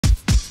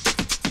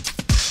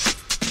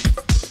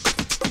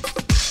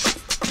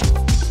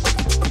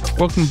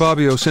Welcome to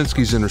Bobby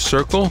Owsinski's Inner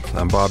Circle.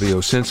 I'm Bobby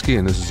Owsinski,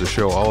 and this is a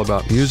show all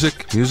about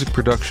music, music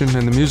production,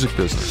 and the music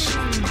business.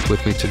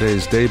 With me today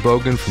is Dave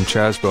Bogan from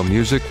Chasbell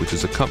Music, which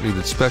is a company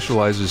that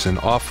specializes in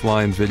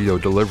offline video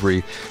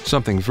delivery,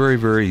 something very,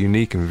 very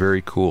unique and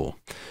very cool.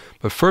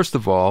 But first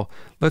of all,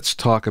 let's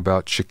talk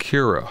about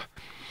Shakira.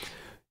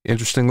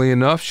 Interestingly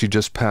enough, she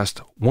just passed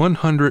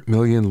 100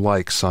 million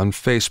likes on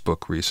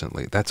Facebook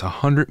recently. That's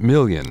 100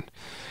 million.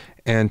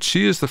 And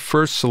she is the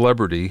first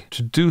celebrity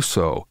to do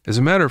so. As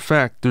a matter of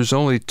fact, there's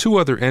only two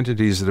other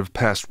entities that have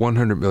passed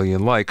 100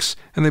 million likes,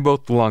 and they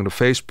both belong to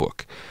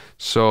Facebook.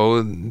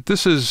 So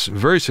this is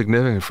very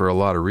significant for a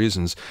lot of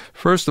reasons.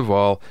 First of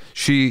all,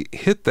 she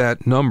hit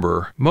that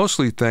number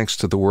mostly thanks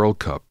to the World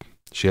Cup.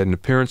 She had an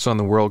appearance on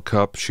the World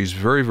Cup. She's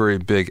very, very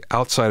big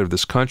outside of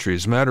this country.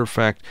 As a matter of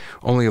fact,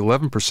 only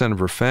 11% of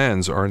her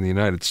fans are in the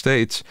United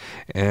States,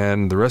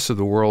 and the rest of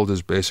the world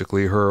is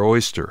basically her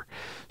oyster.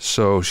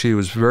 So she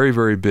was very,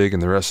 very big in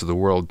the rest of the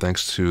world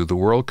thanks to the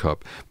World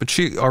Cup. But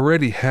she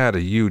already had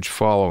a huge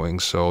following,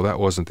 so that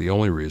wasn't the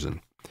only reason.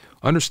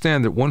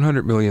 Understand that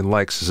 100 million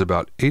likes is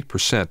about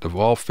 8% of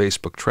all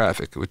Facebook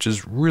traffic, which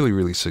is really,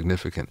 really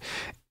significant.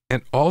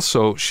 And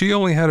also, she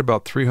only had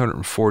about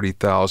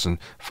 340,000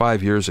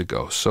 5 years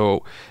ago.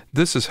 So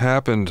this has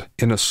happened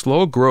in a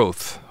slow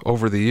growth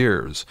over the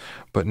years.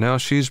 But now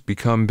she's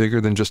become bigger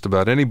than just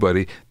about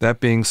anybody. That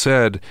being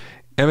said,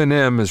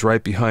 Eminem is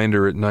right behind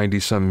her at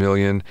 90-some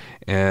million,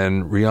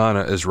 and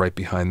Rihanna is right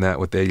behind that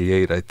with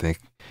 88, I think.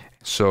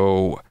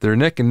 So they're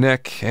neck and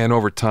neck, and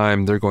over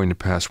time, they're going to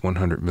pass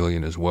 100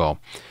 million as well.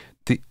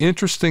 The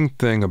interesting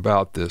thing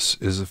about this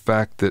is the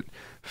fact that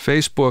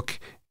Facebook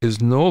is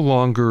no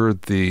longer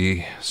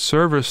the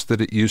service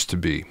that it used to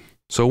be.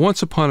 So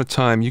once upon a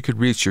time, you could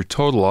reach your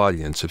total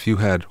audience. If you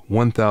had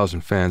 1,000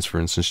 fans, for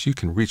instance, you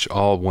can reach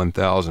all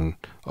 1,000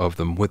 of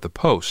them with a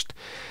post.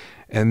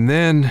 And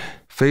then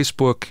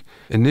Facebook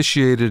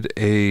initiated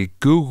a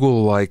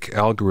Google-like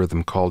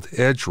algorithm called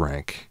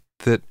EdgeRank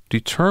that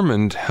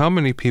determined how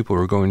many people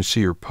are going to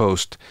see your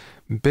post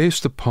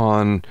based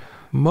upon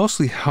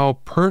mostly how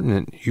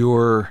pertinent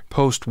your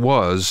post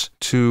was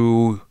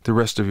to the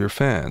rest of your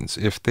fans.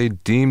 If they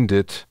deemed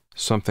it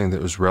something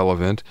that was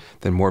relevant,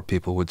 then more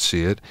people would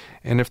see it.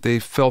 And if they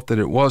felt that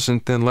it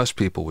wasn't, then less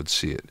people would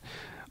see it.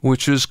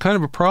 Which is kind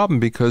of a problem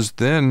because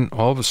then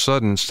all of a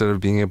sudden, instead of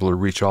being able to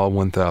reach all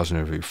 1,000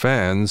 of your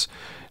fans,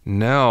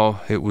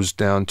 now it was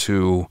down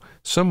to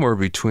somewhere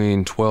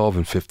between 12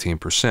 and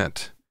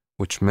 15%.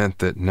 Which meant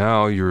that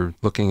now you're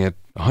looking at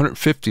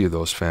 150 of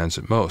those fans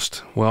at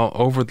most. Well,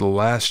 over the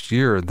last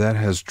year, that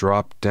has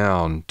dropped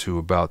down to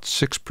about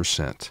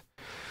 6%.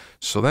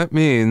 So that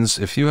means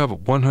if you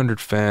have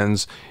 100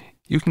 fans,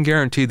 you can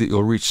guarantee that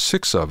you'll reach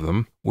 6 of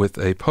them with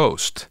a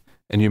post.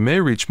 And you may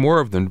reach more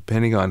of them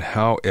depending on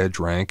how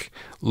EdgeRank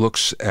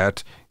looks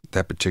at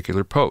that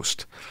particular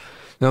post.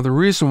 Now, the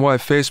reason why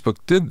Facebook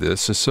did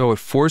this is so it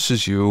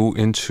forces you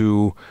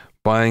into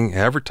buying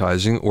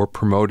advertising or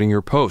promoting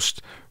your post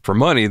for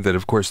money that,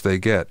 of course, they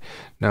get.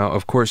 Now,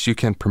 of course, you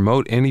can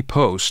promote any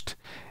post,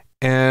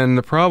 and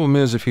the problem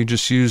is if you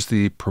just use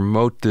the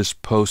Promote This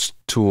Post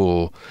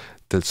tool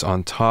that's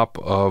on top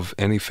of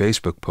any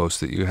Facebook post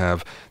that you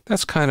have,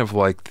 that's kind of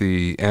like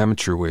the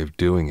amateur way of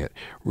doing it.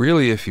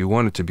 Really, if you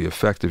want it to be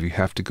effective, you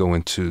have to go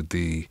into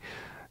the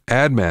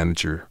ad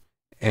manager,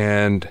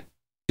 and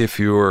if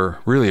you're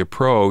really a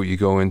pro, you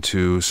go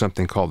into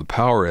something called the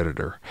Power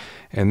Editor.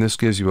 And this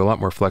gives you a lot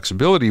more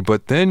flexibility,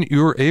 but then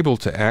you're able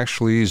to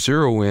actually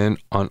zero in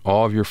on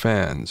all of your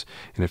fans.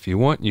 And if you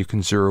want, you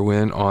can zero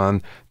in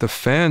on the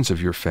fans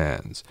of your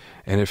fans.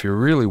 And if you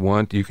really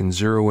want, you can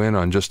zero in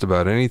on just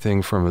about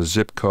anything from a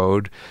zip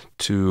code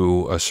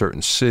to a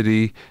certain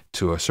city,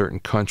 to a certain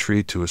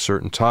country, to a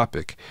certain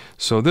topic.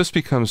 So this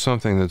becomes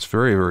something that's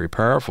very, very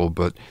powerful,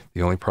 but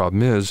the only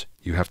problem is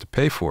you have to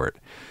pay for it.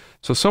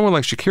 So someone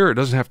like Shakira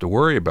doesn't have to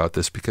worry about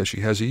this because she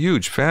has a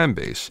huge fan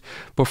base.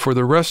 But for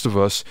the rest of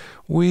us,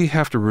 we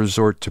have to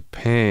resort to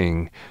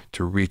paying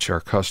to reach our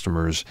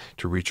customers,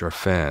 to reach our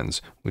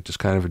fans, which is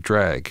kind of a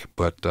drag.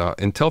 But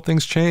until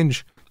things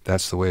change,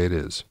 that's the way it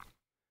is.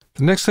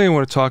 The next thing I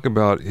want to talk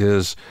about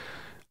is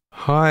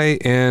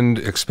high-end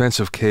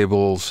expensive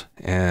cables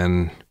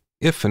and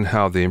if and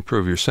how they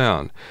improve your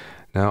sound.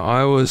 Now,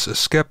 I was a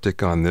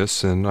skeptic on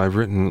this, and I've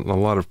written a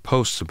lot of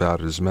posts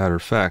about it, as a matter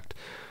of fact.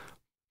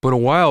 But a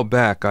while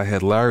back, I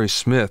had Larry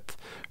Smith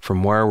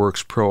from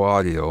Wireworks Pro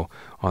Audio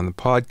on the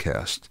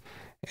podcast,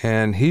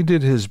 and he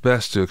did his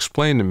best to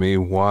explain to me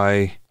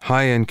why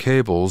high-end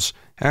cables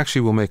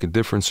actually will make a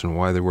difference and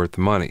why they're worth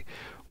the money.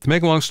 To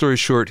make a long story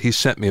short, he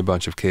sent me a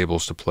bunch of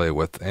cables to play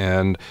with,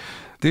 and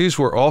these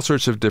were all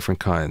sorts of different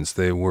kinds.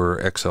 They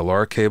were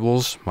XLR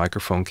cables,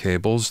 microphone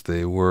cables,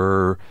 they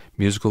were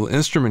musical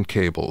instrument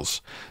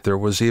cables, there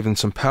was even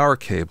some power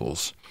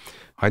cables.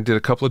 I did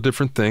a couple of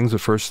different things. The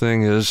first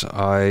thing is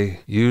I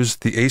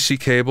used the AC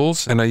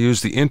cables and I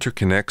used the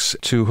interconnects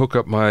to hook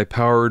up my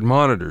powered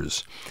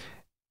monitors.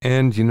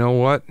 And you know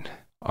what?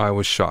 I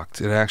was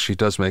shocked. It actually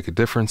does make a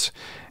difference.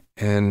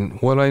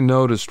 And what I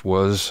noticed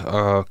was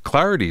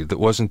clarity that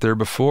wasn't there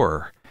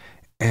before.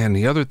 And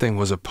the other thing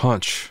was a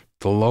punch.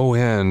 The low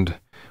end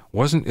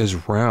wasn't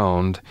as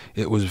round,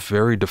 it was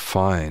very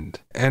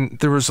defined. And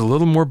there was a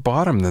little more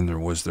bottom than there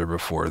was there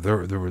before.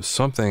 There was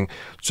something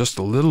just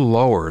a little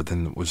lower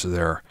than was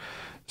there.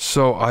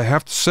 So I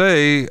have to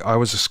say, I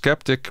was a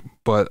skeptic,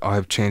 but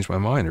I've changed my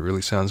mind. It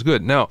really sounds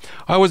good. Now,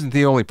 I wasn't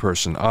the only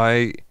person.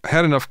 I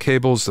had enough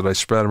cables that I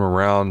spread them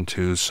around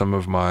to some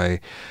of my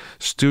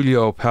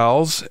studio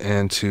pals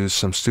and to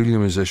some studio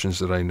musicians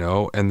that I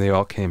know, and they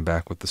all came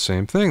back with the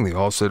same thing. They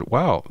all said,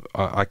 wow,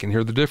 I can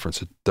hear the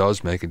difference. It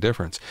does make a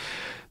difference.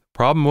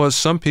 Problem was,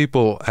 some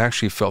people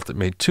actually felt it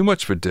made too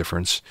much of a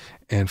difference,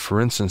 and for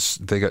instance,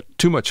 they got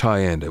too much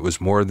high end. It was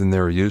more than they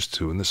were used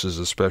to, and this is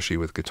especially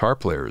with guitar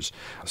players.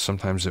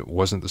 Sometimes it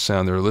wasn't the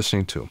sound they were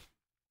listening to.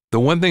 The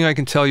one thing I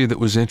can tell you that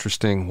was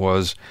interesting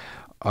was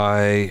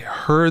I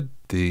heard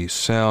the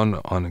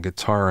sound on a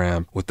guitar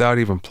amp without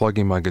even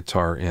plugging my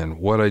guitar in.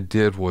 What I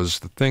did was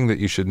the thing that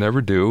you should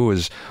never do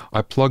is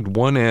I plugged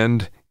one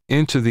end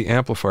into the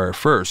amplifier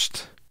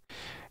first,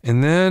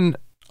 and then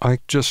I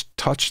just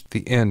touched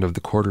the end of the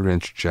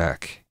 1/4-inch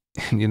jack.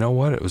 And you know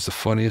what? It was the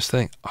funniest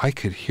thing. I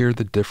could hear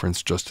the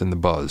difference just in the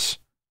buzz.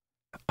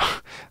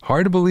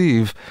 Hard to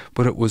believe,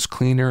 but it was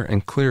cleaner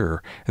and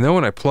clearer. And then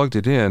when I plugged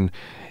it in,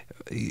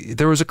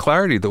 there was a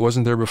clarity that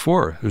wasn't there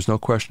before. There's no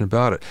question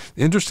about it.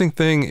 The interesting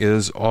thing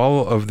is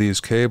all of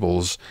these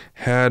cables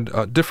had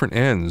different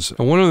ends.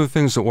 And one of the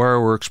things that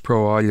Wireworks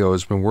Pro Audio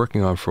has been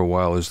working on for a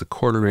while is the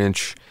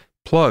 1/4-inch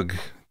plug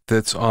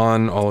that's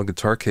on all the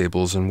guitar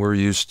cables, and we're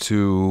used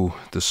to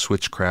the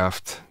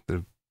Switchcraft that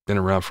have been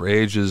around for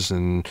ages,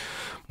 and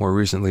more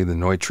recently the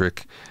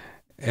Neutrik,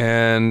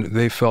 and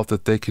they felt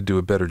that they could do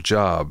a better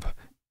job.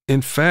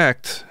 In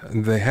fact,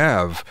 they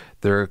have.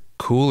 They're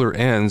cooler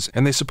ends,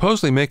 and they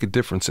supposedly make a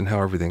difference in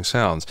how everything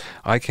sounds.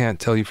 I can't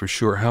tell you for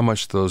sure how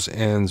much those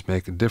ends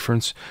make a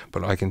difference,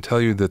 but I can tell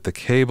you that the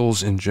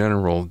cables in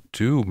general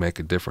do make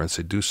a difference.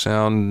 They do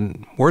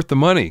sound worth the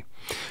money.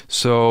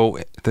 So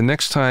the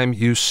next time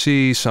you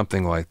see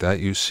something like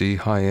that, you see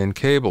high-end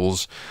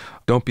cables,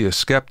 don't be a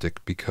skeptic,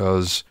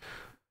 because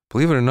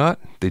believe it or not,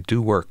 they do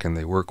work, and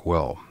they work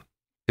well.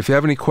 If you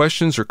have any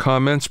questions or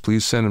comments,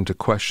 please send them to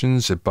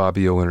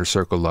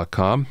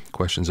questions@bobbyoinnercircle.com,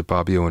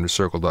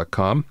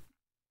 questions@bobbyoinnercircle.com.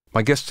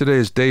 My guest today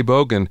is Dave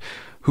Bogan,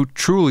 who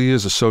truly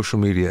is a social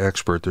media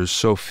expert. There's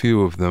so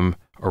few of them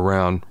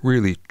around,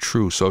 really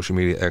true social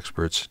media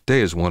experts.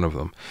 Dave is one of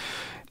them.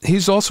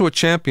 He's also a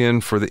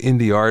champion for the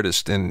indie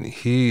artist, and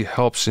he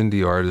helps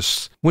indie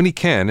artists, when he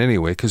can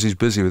anyway, because he's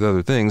busy with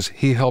other things,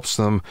 he helps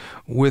them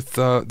with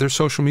their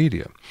social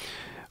media.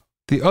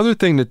 The other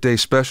thing that Dave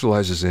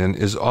specializes in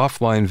is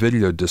offline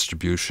video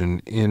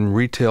distribution in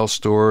retail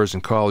stores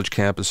and college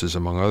campuses,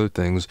 among other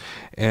things,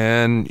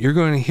 and you're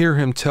going to hear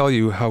him tell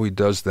you how he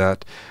does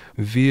that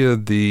via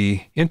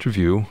the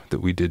interview that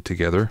we did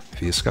together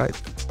via Skype.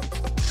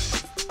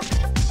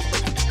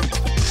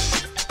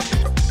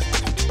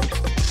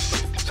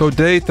 So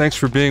Dave, thanks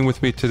for being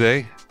with me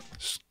today.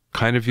 It's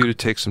kind of you to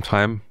take some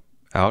time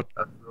out.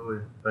 Absolutely.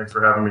 Thanks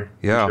for having me.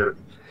 Yeah. Appreciate it.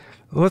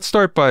 Let's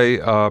start by,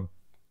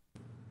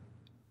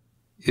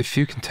 if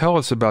you can tell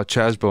us about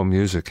Chazbo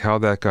Music, how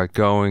that got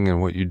going and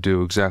what you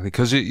do exactly,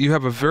 because you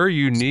have a very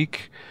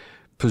unique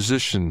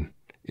position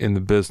in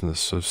the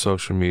business of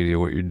social media,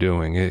 what you're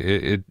doing.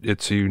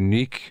 It's a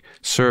unique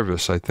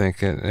service, I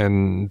think,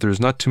 and there's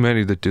not too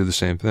many that do the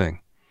same thing.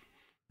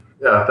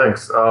 Yeah,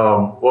 thanks.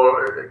 Well,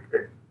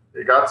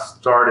 it got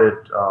started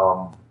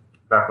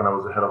back when I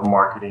was the head of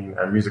marketing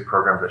and music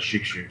programs at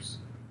Chic Shoes.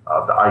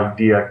 The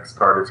idea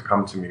started to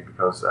come to me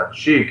because at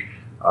Chic,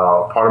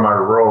 part of my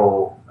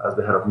role as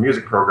the head of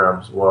music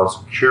programs was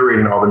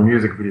curating all the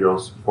music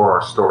videos for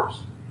our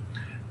stores.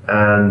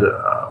 And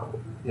a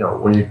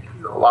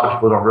lot of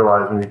people don't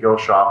realize when you go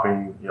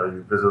shopping,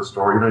 you visit a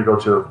store, you go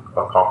to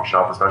a coffee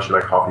shop, especially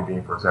like Coffee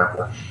Bean, for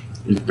example.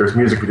 There's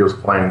music videos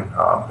playing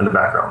in the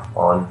background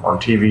on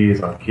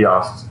TVs, on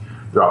kiosks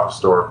throughout the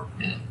store.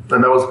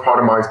 And that was part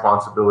of my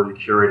responsibility,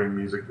 curating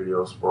music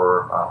videos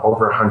for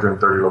over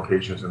 130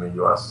 locations in the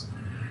U.S.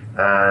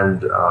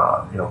 And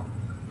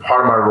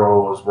part of my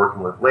role was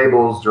working with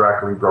labels,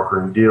 directly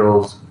brokering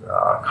deals,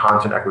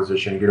 content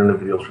acquisition, getting the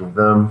videos from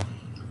them,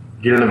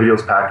 getting the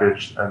videos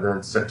packaged, and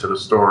then sent to the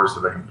stores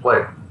so they can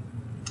play.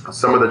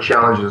 Some of the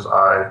challenges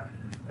I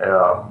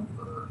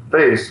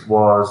faced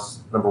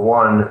was, number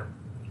one,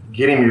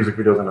 getting music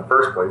videos in the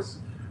first place,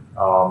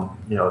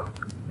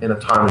 in a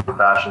timely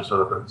fashion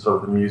so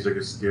that the music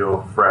is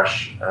still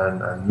fresh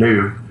and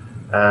new,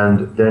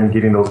 and then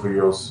getting those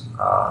videos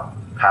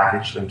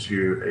packaged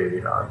into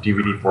a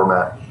DVD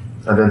format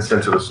and then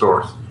sent to the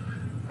stores.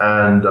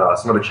 And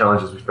some of the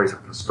challenges we face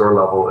at the store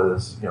level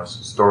is,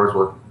 stores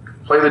would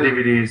play the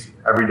DVDs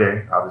every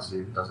day, obviously,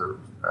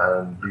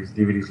 and these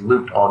DVDs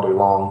looped all day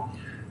long.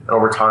 And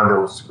over time, they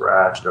would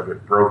scratch, they'll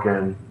get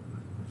broken.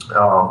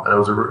 And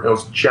it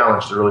was a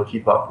challenge to really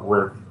keep up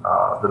with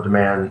the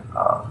demand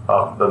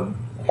of the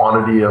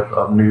quantity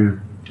of new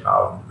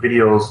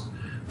videos,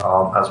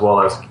 as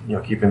well as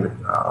keeping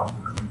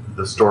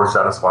the store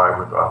satisfied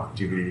with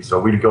DVDs. So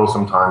we'd go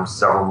sometimes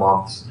several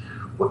months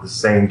with the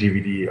same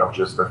DVD of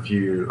just a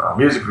few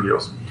music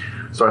videos.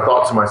 So I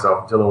thought to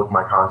myself, dealing with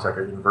my contact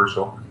at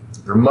Universal,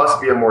 there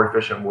must be a more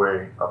efficient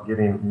way of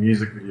getting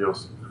music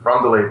videos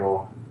from the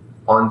label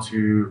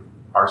onto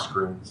our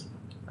screens.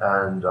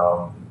 And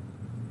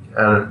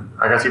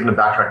I guess even to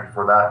backtrack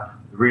before that,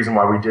 the reason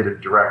why we did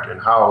it direct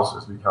in-house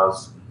is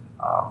because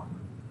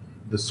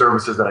the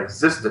services that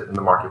existed in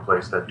the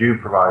marketplace that do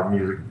provide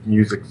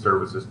music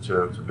services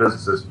to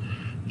businesses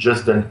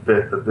just didn't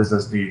fit the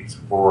business needs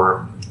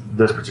for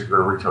this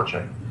particular retail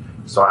chain.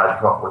 So I had to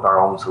come up with our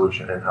own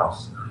solution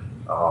in-house.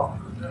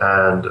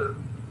 And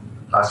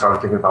I started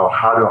thinking about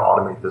how do I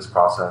automate this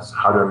process?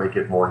 How do I make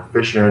it more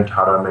efficient?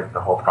 How do I make the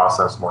whole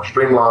process more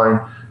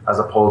streamlined, as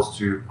opposed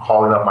to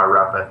calling up my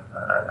rep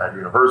at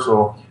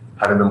Universal,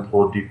 having them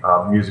pull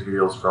music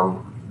videos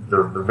from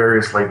the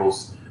various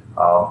labels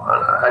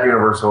at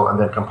Universal, and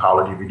then compile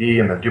a DVD,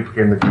 and then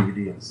duplicating the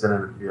DVD and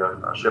sending it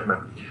via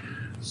shipment.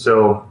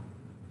 So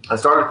I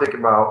started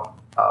thinking about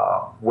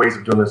ways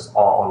of doing this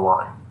all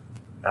online.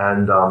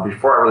 And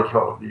before I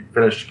really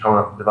finished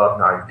developing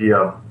the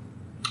idea,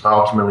 I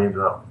ultimately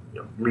ended up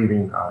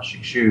leaving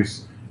Chic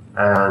Shoes,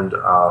 and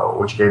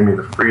which gave me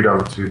the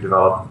freedom to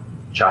develop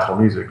Chatswell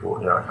Music,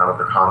 kind of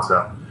the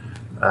concept.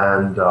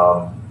 And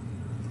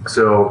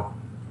so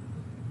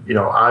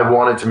I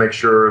wanted to make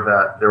sure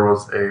that there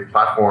was a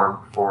platform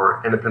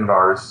for independent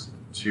artists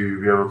to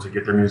be able to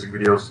get their music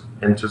videos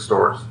into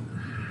stores.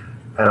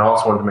 And I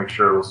also wanted to make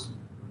sure it was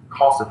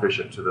cost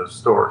efficient to the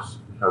stores,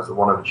 because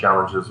one of the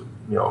challenges,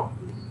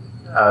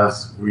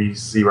 as we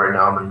see right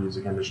now in the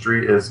music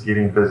industry, is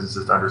getting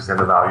businesses to understand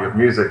the value of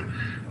music,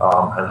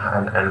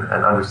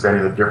 and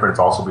understanding the difference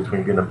also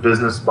between being a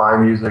business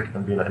buying music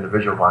and being an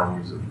individual buying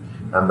music,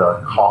 and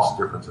the cost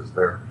differences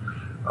there.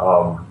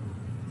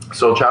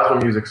 So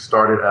Chatswell Music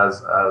started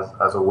as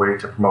a way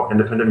to promote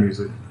independent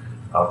music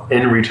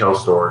in retail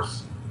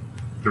stores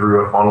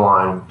through an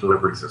online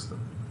delivery system.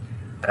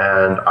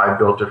 And I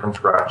built it from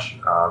scratch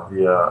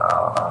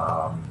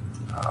via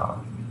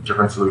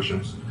different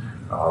solutions,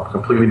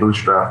 completely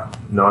bootstrapped,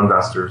 no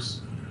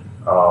investors,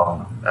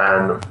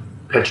 and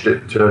pitched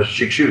it to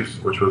Chic Shoes,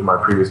 which was my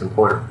previous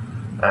employer.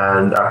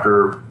 And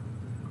after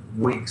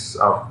weeks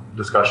of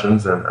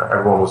discussions, and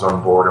everyone was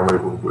on board,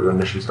 and we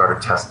initially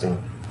started testing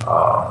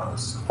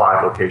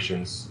 5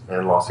 locations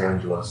in Los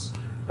Angeles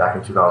back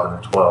in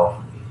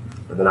 2012.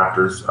 And then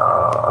after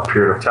a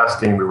period of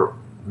testing,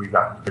 we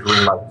got the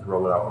green light to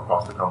roll it out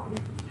across the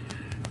company.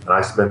 And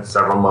I spent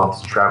several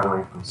months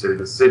traveling from city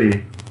to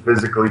city,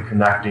 physically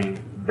connecting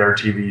their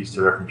TVs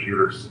to their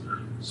computers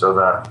so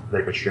that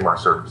they could stream our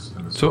service.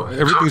 So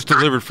everything's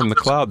delivered from the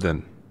cloud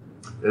then?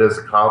 It is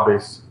a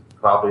cloud-based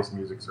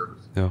music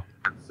service. Yeah.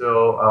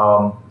 So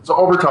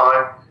over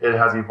time, it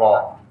has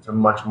evolved to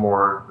much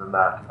more than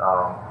that.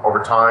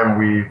 Over time,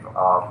 we've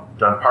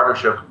done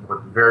partnerships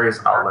with various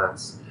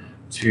outlets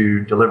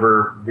to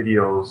deliver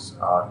videos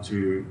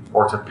to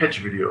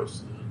pitch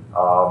videos.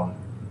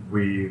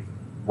 We've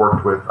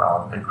worked with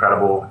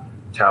Incredible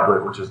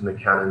Tablet, which is Nick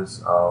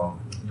Cannon's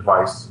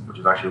device, which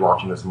is actually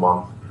launching this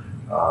month.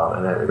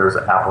 And there's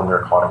an app on there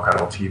called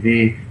Incredible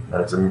TV,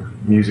 and it's a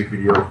music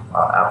video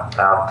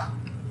app.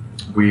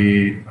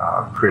 We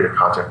created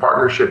content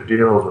partnership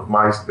deals with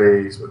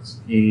MySpace, with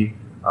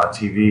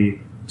TV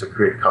to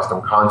create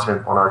custom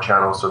content on our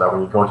channel, so that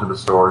when you go into the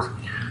stores,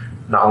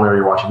 not only are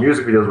you watching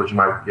music videos, but you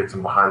might get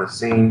some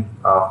behind-the-scene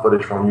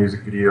footage from a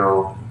music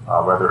video,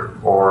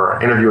 or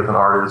an interview with an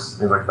artist,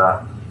 things like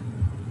that.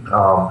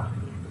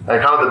 And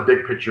kind of the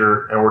big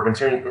picture, and we're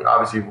continuing,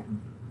 obviously,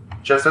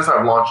 just since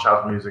I've launched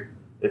Chatswell Music,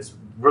 it's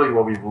really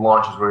what we've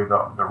launched is really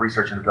the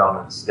research and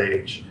development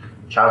stage.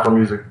 Chatswell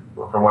Music,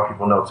 from what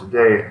people know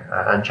today,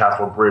 and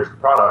Chatswell Bridge, the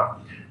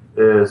product,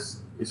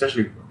 is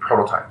essentially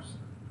prototypes.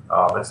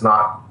 It's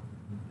not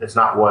the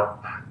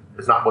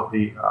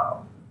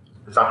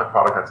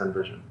product that's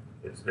envisioned.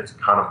 It's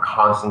kind of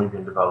constantly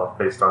being developed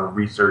based on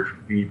research,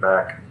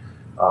 feedback,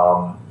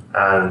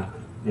 and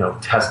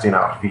testing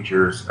out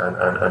features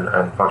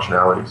and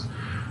functionalities.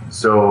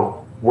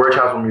 So where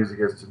Chatswell Music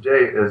is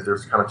today is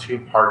there's kind of 2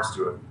 parts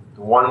to it.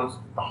 The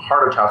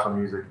heart of Chatswell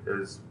Music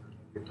is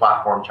the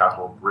platform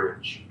Chatswell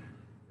Bridge.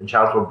 And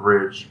Chatswell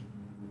Bridge,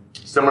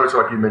 similar to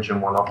like you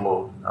mentioned, One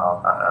Upload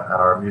at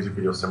our music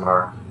video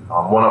seminar.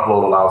 One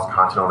Upload allows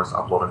content owners to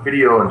upload a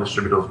video and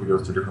distribute those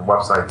videos to different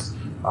websites.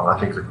 I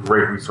think it's a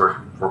great resource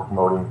for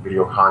promoting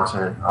video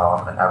content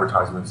and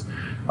advertisements.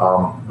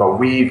 But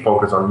we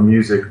focus on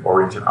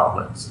music-oriented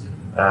outlets,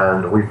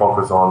 and we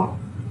focus on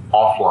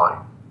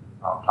offline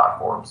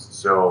platforms.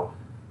 So,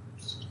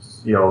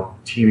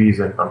 TVs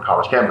on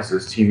college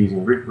campuses, TVs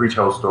in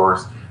retail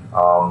stores,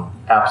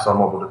 apps on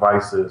mobile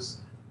devices.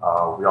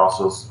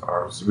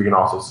 We can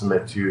also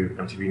submit to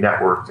MTV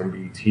Networks and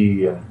BET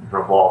and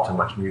Revolve and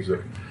Much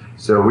Music.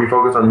 So we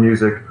focus on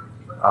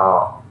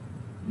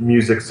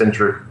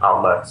music-centric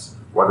outlets,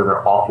 whether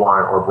they're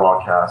offline or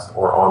broadcast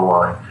or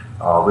online.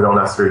 We don't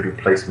necessarily do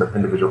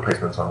individual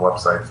placements on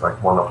websites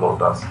like One Upload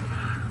does.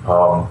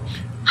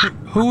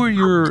 Who are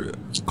your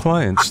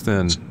clients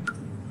then?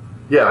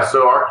 Yeah,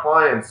 so our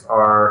clients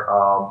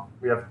are,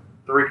 we have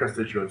three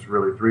constituents,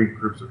 really, three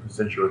groups of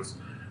constituents.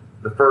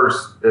 The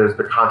first is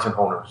the content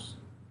owners,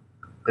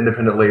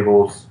 independent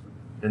labels,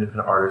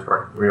 independent artists.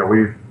 Right?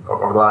 We've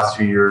over the last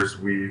 2 years,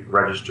 we've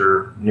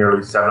registered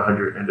nearly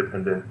 700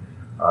 independent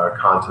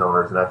content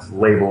owners, and that's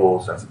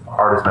labels, that's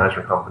artist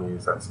management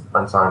companies, that's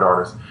unsigned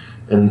artists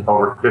in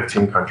over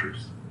 15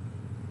 countries.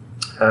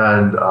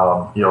 And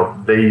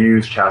they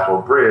use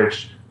Chaswell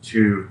Bridge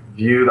to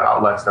view the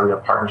outlets that we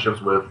have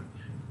partnerships with,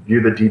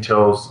 view the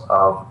details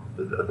of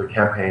the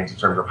campaigns in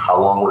terms of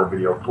how long would a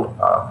video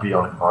be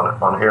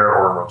on air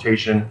or in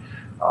rotation,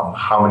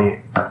 how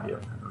many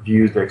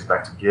views they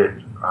expect to get,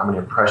 how many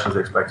impressions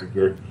they expect to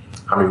get,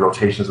 how many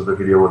rotations of the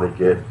video will they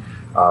get.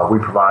 We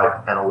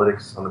provide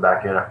analytics on the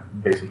back end,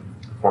 basic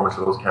performance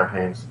of those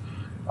campaigns,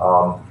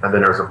 and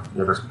then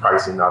there's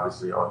pricing,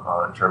 obviously,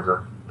 in terms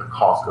of the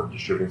cost of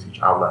distributing to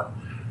each outlet.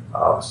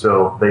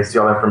 So they see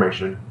all that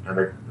information, and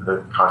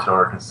the content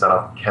owner can set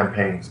up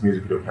campaigns,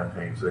 music video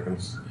campaigns. So they can,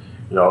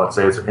 let's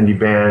say it's an indie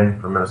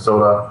band from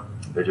Minnesota.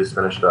 They just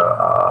finished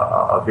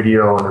a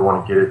video and they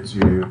want to get it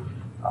to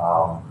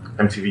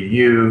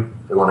MTVU.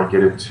 They want to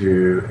get it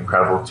to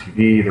Incredible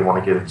TV. They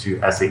want to get it to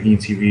SAE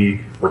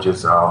TV, which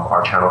is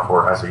our channel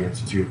for SAE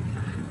Institute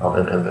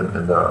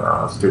in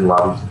the student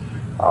lobbies,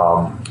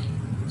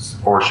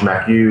 or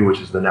SHMAC-U, which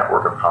is the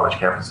network of college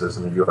campuses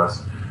in the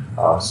U.S.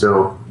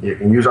 So you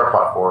can use our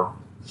platform,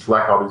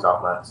 select all these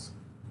outlets,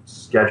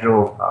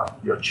 schedule,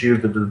 choose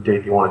the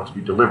date you want it to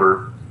be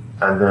delivered,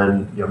 and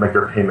then make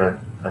your payment,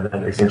 and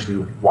then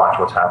essentially watch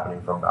what's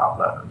happening from the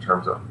outlet in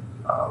terms of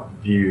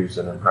views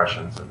and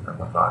impressions and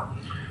whatnot.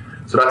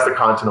 So that's the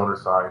content owner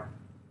side.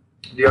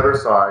 The other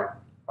side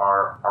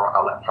are our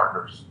outlet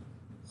partners.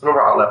 Some of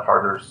our outlet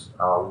partners,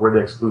 we're the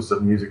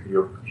exclusive music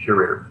video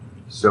curator.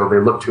 So they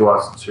look to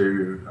us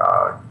to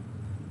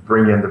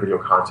bring in the video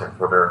content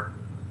for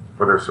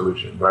their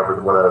solution, whatever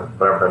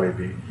that may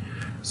be.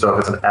 So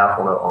if it's an app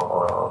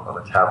on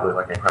a tablet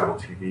like Incredible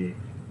TV,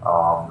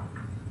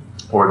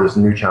 or this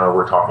new channel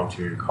we're talking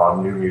to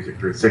called New Music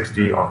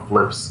 360 on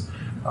Flips,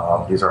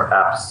 these are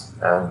apps,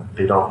 and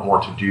they don't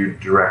want to do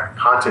direct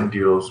content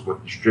deals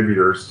with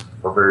distributors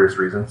for various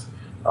reasons.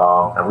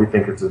 And we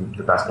think it's in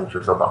the best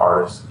interest of the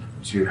artists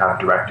to have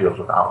direct deals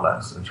with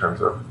outlets in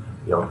terms of,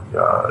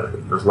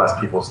 there's less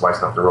people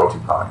slicing up the royalty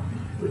pie,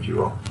 if you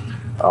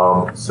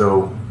will.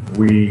 So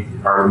we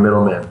are the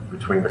middlemen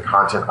between the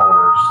content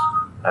owners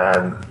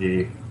and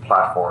the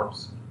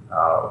platforms.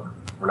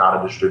 We're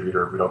not a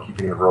distributor. We don't keep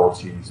any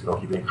royalties. We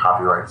don't keep any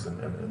copyrights in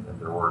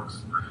their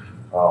works.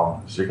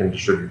 So you can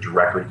distribute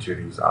directly to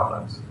these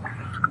outlets.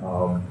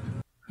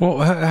 Well,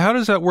 how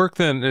does that work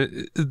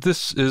then?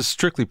 This is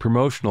strictly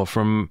promotional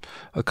from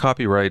a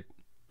copyright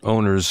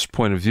owner's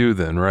point of view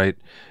then, right?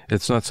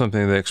 It's not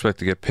something they expect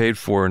to get paid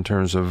for in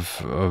terms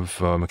of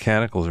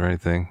mechanicals or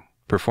anything,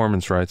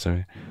 performance rights, I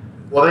mean.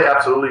 Well, they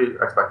absolutely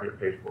expect to get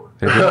paid for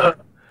it.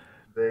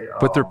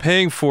 But they're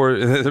paying for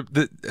it.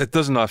 It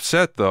doesn't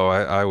offset, though,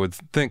 I would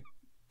think,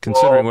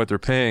 considering what they're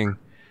paying.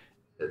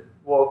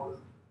 Well,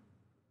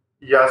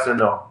 yes and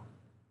no.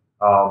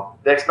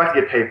 They expect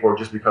to get paid for it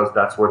just because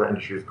that's where the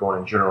industry is going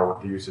in general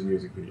with the use of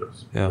music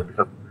videos. Yeah.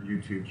 Because of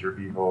YouTube's, your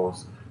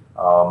Vivos,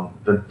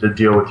 the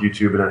deal with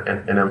YouTube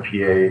and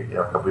MPA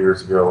a couple of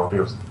years ago, I think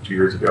it was 2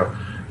 years ago.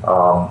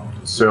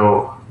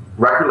 So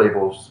record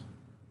labels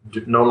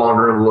no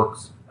longer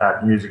looks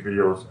at music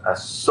videos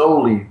as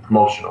solely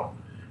promotional.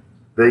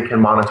 They can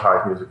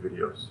monetize music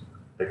videos.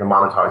 They can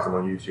monetize them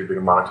on YouTube. They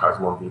can monetize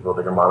them on Vivo.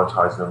 They can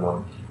monetize them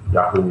on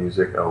Yahoo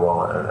Music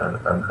and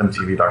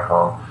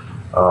MTV.com.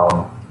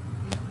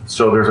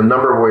 So there's a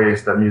number of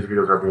ways that music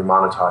videos are being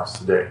monetized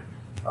today.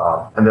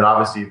 And then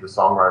obviously the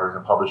songwriters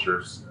and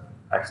publishers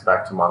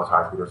expect to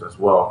monetize videos as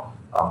well.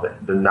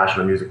 The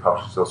National Music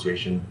Publishers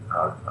Association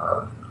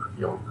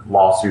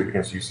lawsuit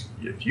against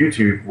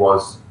YouTube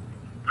was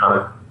kind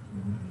of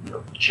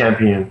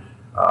champion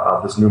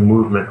this new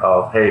movement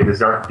of, hey,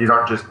 these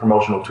aren't just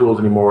promotional tools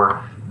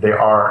anymore. They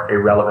are a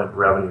relevant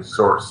revenue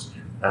source,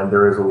 and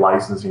there is a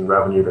licensing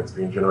revenue that's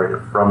being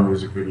generated from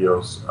music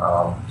videos,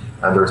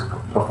 and there's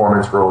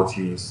performance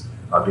royalties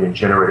being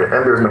generated,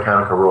 and there's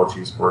mechanical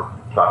royalties for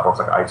platforms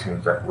like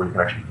iTunes where you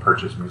can actually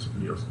purchase music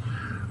videos.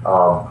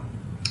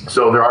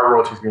 So there are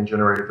royalties being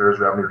generated. There is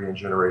revenue being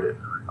generated.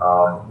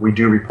 We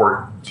do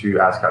report to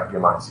ASCAP,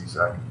 BMI, and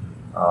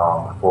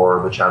CSEC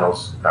for the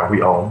channels that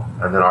we own,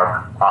 and then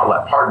our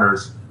outlet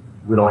partners,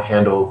 we don't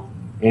handle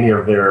any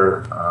of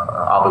their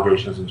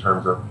obligations in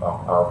terms of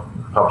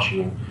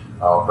publishing,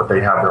 but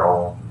they have their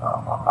own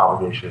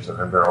obligations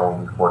and their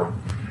own reporting.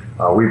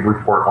 We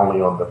report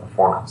only on the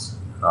performance,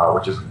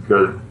 which is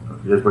good.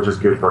 Which is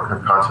good for a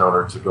content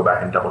owner to go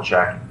back and double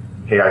check.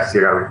 Hey, I see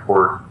I got a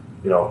report.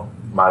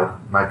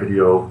 My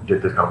video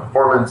did this kind of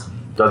performance.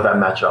 Does that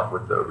match up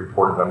with the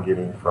report that I'm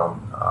getting from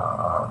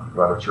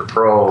whether it's your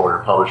pro or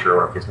your publisher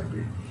or whatever the case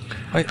may be?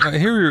 I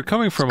hear where you're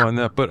coming from on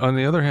that, but on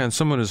the other hand,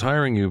 someone is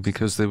hiring you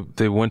because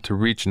they want to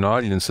reach an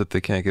audience that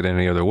they can't get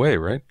any other way,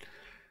 right?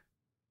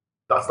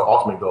 that's the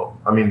ultimate goal.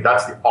 I mean,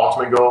 that's the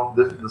ultimate goal.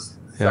 This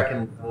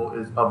second goal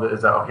is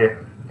that okay,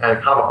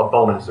 and kind of a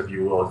bonus, if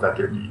you will, is that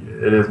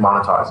it is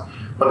monetized.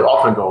 But the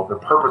ultimate goal, the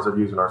purpose of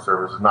using our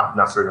service is not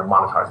necessarily to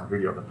monetize the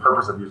video. The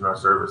purpose of using our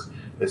service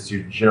is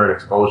to generate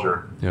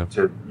exposure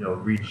to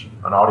reach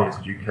an audience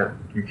that you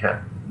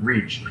can't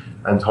reach,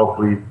 and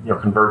hopefully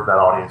convert that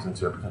audience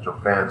into potential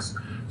fans.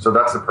 So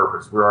that's the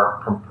purpose. We're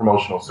our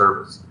promotional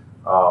service.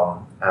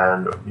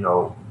 And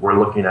we're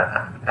looking at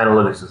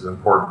analytics is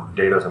important,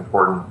 data is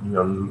important,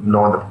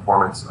 knowing the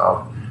performance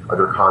of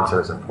your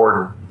content is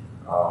important.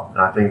 And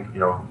I think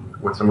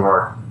with some of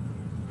our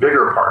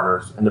bigger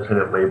partners,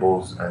 independent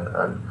labels,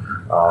 and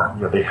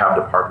they have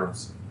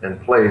departments in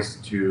place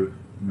to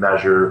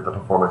measure the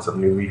performance of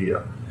new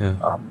media.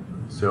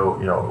 So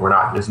we're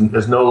not.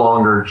 It's no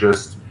longer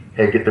just,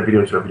 hey, get the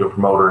video to a video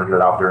promoter and get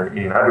it out there and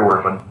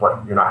everywhere,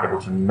 but you're not able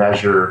to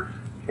measure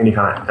any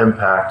kind of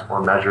impact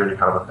or measure any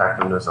kind of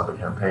effectiveness of the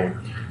campaign.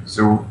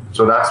 So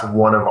that's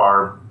one of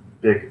our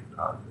big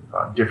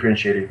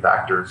differentiating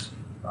factors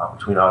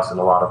between us and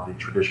a lot of the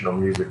traditional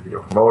music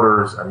video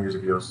promoters and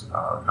music videos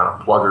kind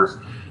of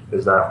pluggers,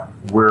 is that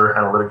we're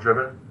analytic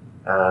driven,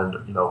 and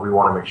we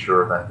want to make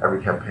sure that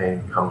every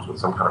campaign comes with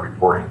some kind of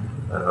reporting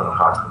on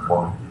how it's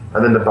performing.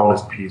 And then the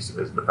bonus piece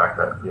is the fact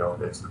that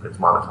it's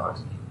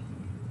monetized.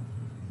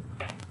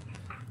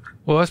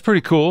 Well, that's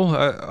pretty cool.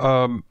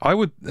 I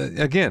would,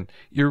 again,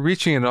 you're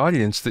reaching an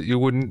audience that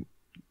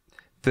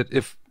that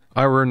if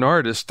I were an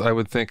artist, I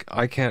would think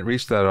I can't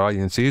reach that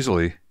audience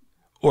easily,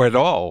 or at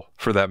all,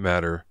 for that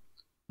matter.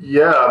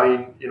 Yeah, I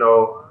mean,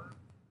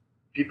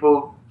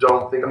 people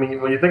don't think,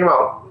 when you think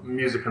about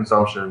music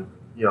consumption,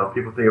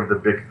 people think of the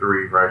big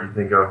three, right? You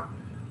think of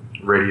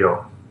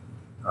radio,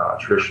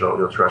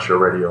 traditional,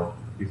 terrestrial radio.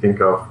 You think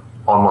of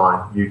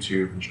online,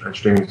 YouTube, and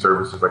streaming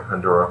services like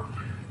Pandora.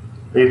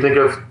 And you think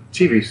of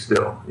TV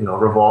still.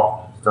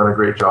 Revolt's done a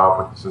great job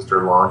with the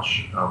sister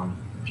launch.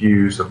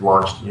 Fuse have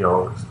launched,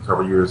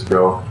 several years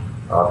ago.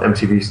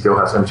 MTV still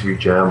has MTV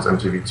Jams,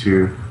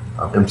 MTV2,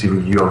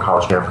 MTVU on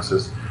college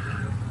campuses.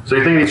 So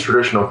you think of these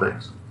traditional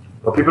things,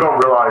 but people don't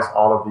realize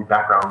all of the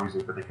background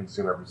music that they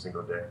consume every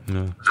single day.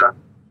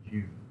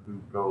 You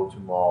who go to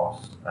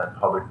malls and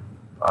public,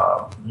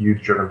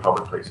 youth-driven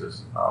public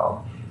places.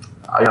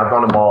 I've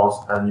gone to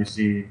malls and you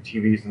see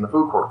TVs in the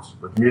food courts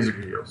with music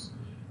videos.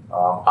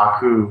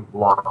 Aku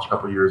launched a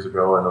couple of years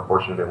ago, and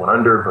unfortunately they went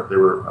under. But they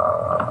were,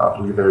 I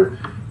believe,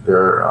 they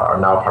are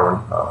now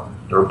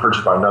they were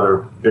purchased by another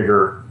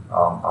bigger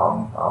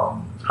kind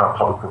of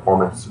public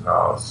performance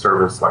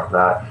service like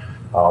that.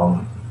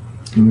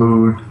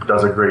 Mood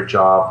does a great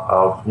job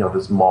of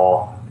this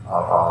mall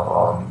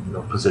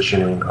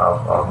positioning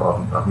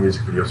of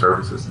music video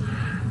services.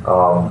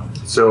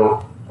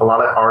 So a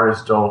lot of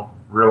artists don't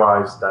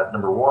realize that,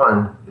 number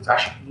one, it's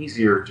actually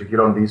easier to get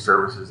on these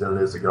services than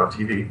it is to get on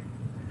TV.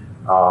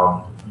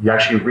 You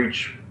actually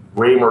reach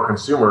way more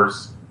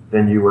consumers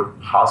than you would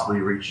possibly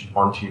reach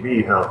on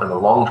TV in a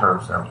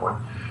long-term standpoint.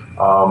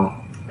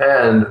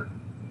 And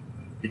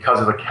because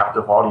of the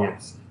captive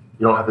audience,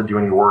 you don't have to do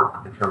any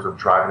work in terms of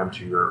driving them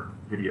to your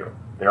video.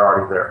 They're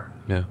already there.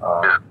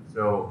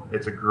 So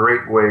it's a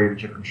great way to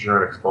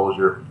generate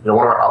exposure.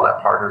 One of our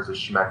outlet partners is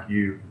Schmack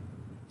U,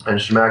 and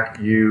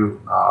Schmack U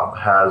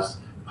has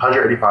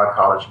 185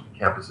 college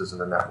campuses in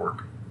the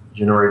network,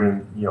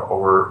 generating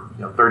over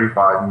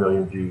 35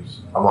 million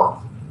views a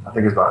month. I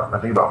think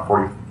about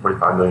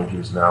 45 million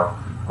views now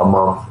a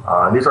month.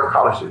 And these are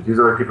college students. These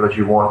are the people that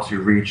you want to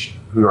reach,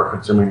 who are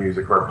consuming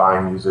music, who are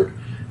buying music,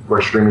 who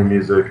are streaming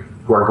music,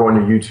 who are going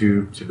to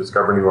YouTube to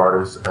discover new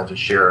artists and to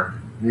share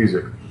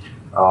music.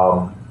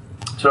 So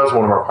that's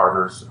one of our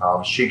partners.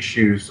 Chic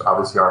Shoes,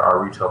 obviously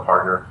our retail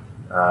partner.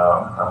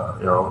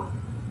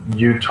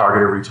 Youth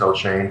targeted retail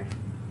chain,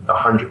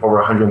 over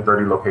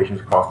 130 locations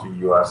across the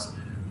U.S.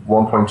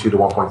 1.2 to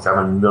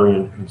 1.7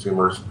 million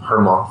consumers per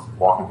month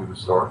walking through the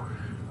store.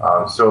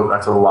 So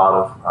that's a lot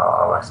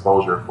of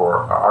exposure for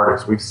our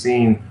artists. We've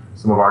seen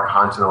some of our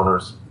content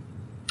owners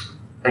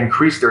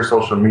increase their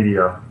social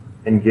media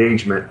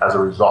engagement as a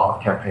result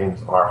of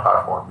campaigns on our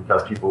platform,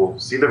 because people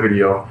see the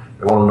video,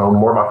 they want to know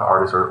more about the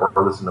artist or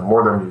listen to more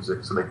of their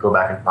music, so they go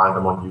back and find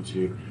them on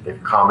YouTube.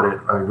 They've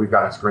commented. We've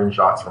gotten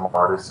screenshots from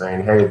artists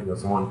saying, hey,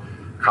 someone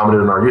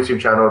commented on our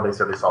YouTube channel. They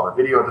said they saw the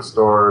video at the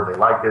store, they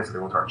liked it, so they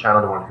went to our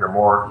channel, they want to hear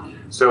more.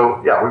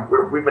 So yeah,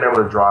 we've been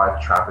able to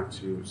drive traffic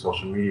to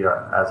social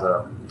media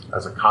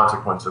as a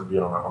consequence of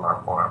being on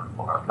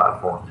our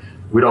platform.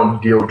 We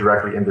don't deal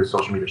directly in their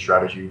social media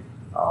strategy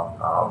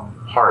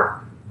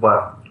part,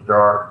 but there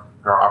are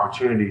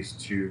opportunities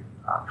to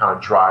kind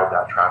of drive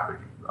that traffic.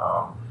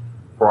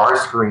 For our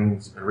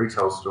screens in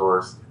retail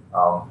stores,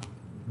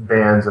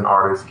 bands and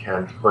artists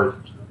can put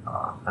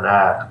an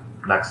ad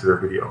next to their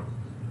video.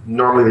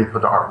 Normally they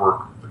put the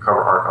artwork, the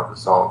cover art of the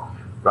song,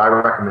 but I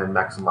recommend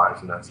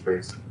maximizing that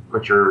space.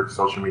 Put your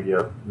social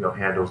media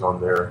handles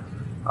on there,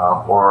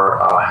 or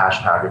a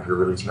hashtag if you're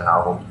releasing an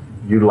album.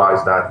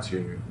 Utilize that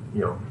to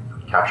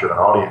capture that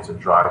audience and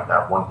drive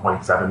that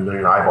 1.7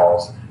 million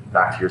eyeballs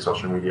back to your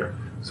social media.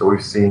 So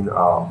we've seen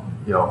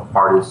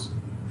artists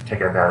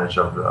take advantage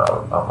of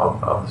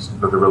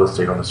the real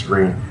estate on the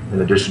screen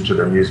in addition to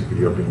their music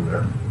video being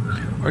there.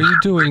 Are you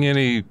doing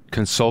any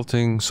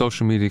consulting,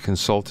 social media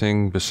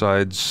consulting,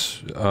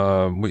 besides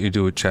what you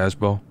do at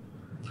Chazbo?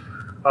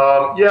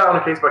 Yeah, on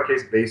a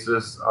case-by-case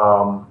basis.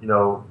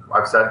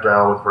 I've sat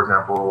down with, for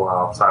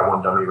example, Side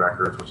One Dummy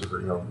Records, which is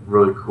a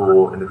really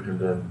cool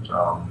independent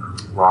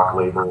rock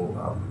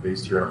label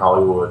based here in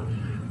Hollywood,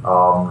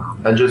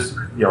 and just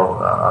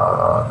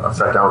I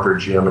sat down with their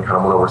GM and kind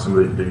of went over some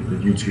of the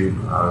YouTube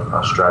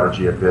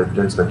strategy a bit.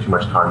 Didn't spend too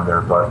much time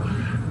there, but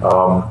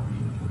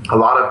a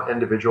lot of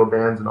individual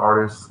bands and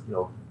artists,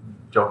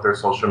 built their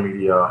social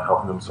media,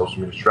 helping them with social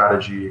media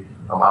strategy.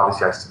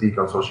 Obviously, I speak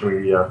on social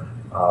media.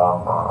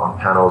 On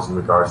panels in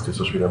regards to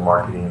social media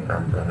marketing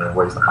and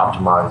ways to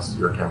optimize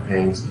your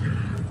campaigns.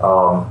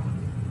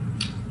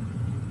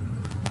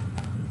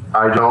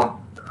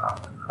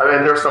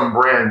 There's some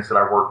brands that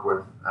I've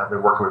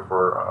been working with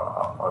for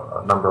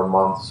a number of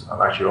months,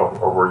 actually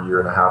over a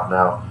year and a half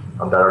now,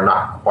 that are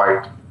not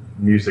quite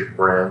music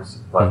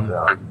brands, but they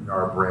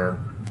are a brand,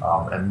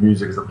 and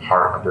music is a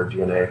part of their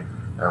DNA.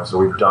 So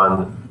we've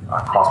done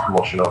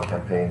cross-promotional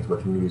campaigns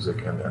with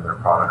music and their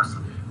products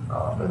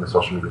in the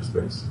social media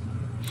space.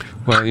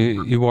 Well,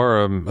 you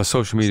are a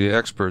social media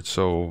expert,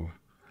 so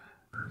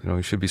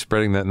you should be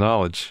spreading that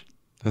knowledge.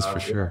 That's for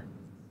sure.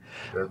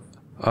 Yeah.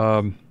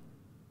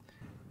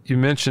 You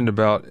mentioned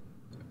about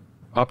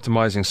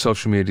optimizing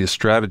social media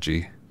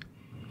strategy.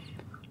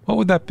 What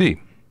would that be?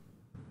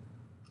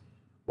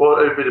 Well,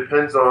 it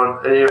depends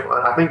on.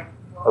 I think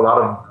a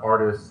lot of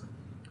artists.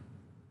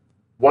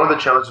 One of the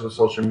challenges with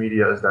social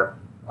media is that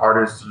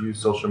artists use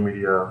social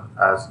media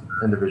as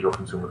individual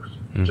consumers,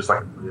 just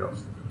like everybody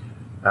else.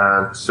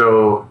 And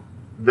so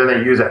then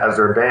they use it as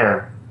their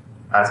band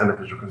as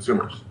individual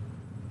consumers.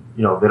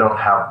 They don't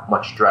have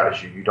much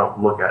strategy. You don't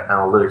look at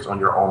analytics on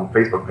your own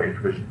Facebook page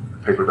because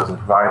Facebook doesn't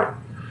provide it.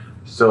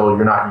 So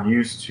you're not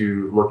used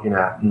to looking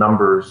at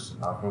numbers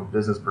from a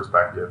business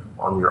perspective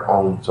on your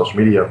own social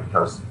media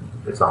because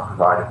it's not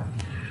provided.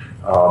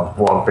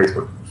 On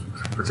Facebook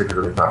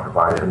particularly, it's not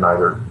provided, and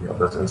neither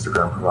does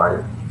Instagram provide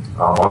it.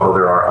 Although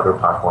there are other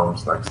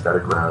platforms like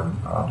Steadigram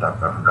that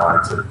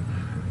provides it.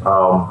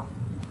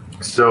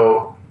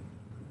 So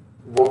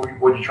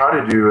what you try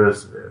to do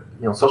is,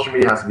 social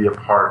media has to be a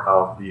part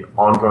of the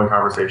ongoing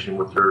conversation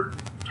with your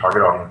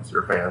target audience,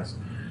 your fans,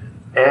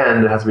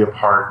 and it has to be a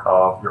part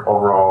of your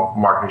overall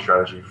marketing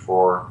strategy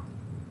for,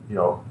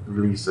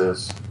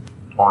 releases,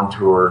 on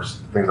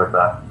tours, things like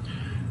that.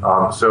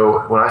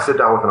 So when I sit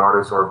down with an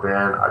artist or a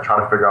band, I try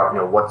to figure out,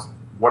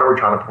 what are we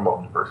trying to promote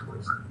in the first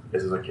place?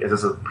 Is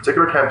this a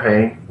particular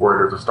campaign where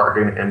there's a start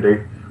date and end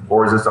date,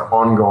 or is this an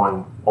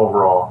ongoing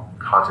overall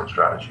content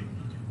strategy?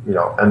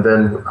 And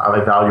then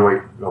I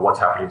evaluate what's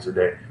happening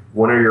today.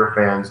 When are your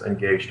fans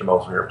engaged the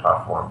most on your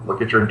platform?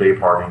 Look at your day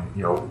parting.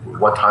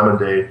 What time of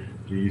day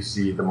do you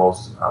see the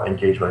most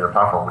engagement on your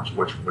platform,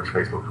 which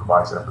Facebook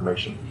provides that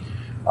information.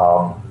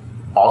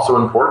 Also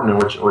important,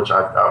 and which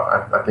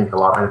I think a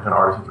lot of independent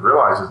artists need to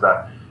realize, is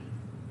that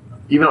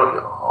even on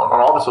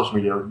all the social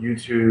media,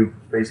 YouTube,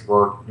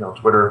 Facebook,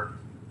 Twitter,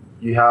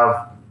 you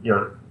have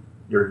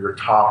your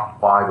top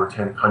 5 or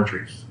 10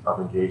 countries of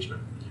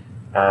engagement,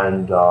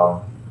 and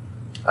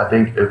I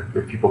think if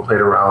bands played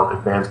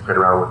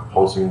around with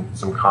posting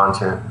some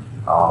content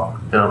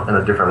in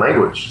a different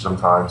language,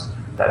 sometimes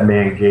that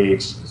may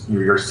engage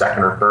your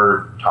second or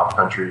third top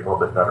country a little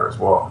bit better as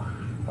well.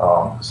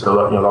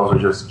 So those are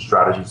just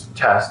strategies to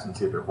test and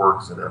see if it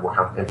works and then what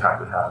kind of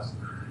impact it has.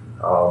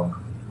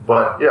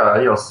 But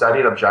yeah,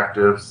 setting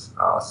objectives,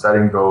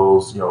 setting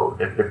goals.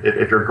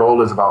 If your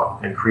goal is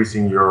about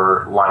increasing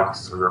your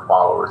likes or your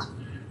followers,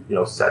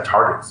 set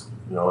targets.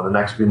 In the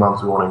next few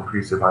months we want to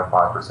increase it by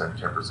 5%,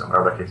 10%,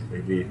 whatever that case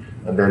may be,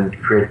 and then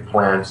create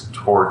plans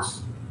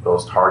towards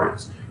those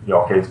targets.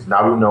 Okay, so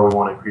now we know we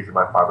want to increase it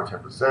by 5 or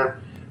 10%.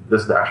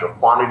 This is the actual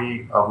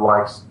quantity of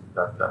likes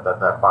that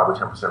 5 or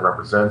 10%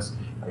 represents.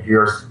 And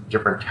here's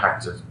different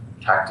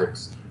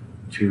tactics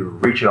to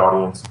reach an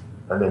audience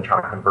and then try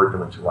to convert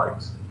them into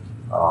likes.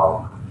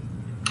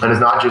 And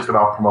it's not just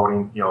about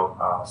promoting,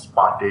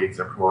 spot dates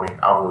and promoting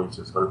album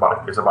releases, but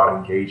it's about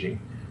engaging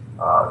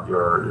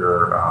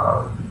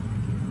your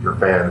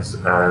fans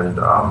and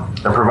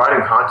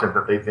providing content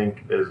that they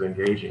think is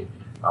engaging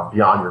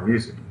beyond your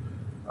music.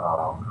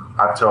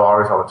 I tell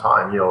artists all the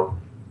time,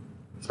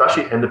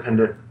 especially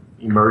independent,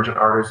 emergent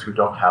artists who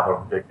don't have a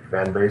big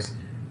fan base,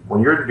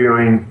 when you're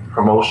doing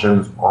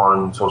promotions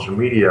on social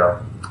media,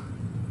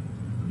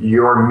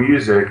 your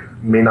music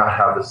may not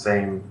have the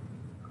same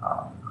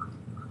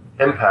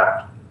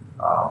impact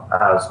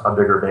as a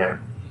bigger band.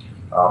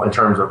 In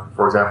terms of,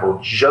 for example,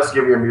 just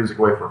giving your music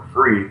away for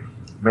free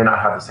may not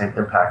have the same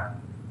impact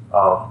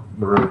of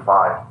Maroon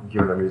 5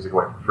 giving their music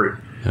away for free.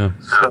 Yeah.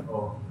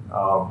 So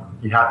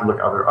you have to look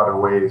at other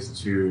ways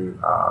to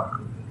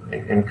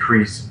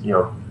increase,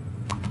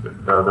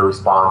 the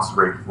response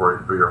rate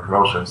for your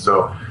promotion.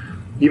 So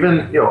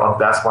even a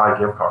Best Buy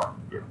gift card,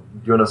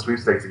 doing a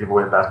sweepstakes to give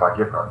away a Best Buy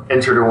gift card,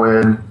 enter to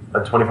win a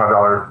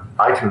 $25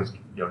 iTunes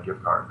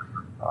gift card,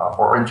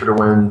 or enter to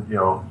win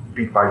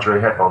Beat by Dre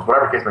headphones,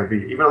 whatever the case may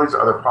be. Even though these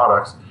are other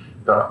products,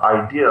 the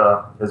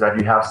idea is that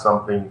you have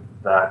something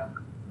that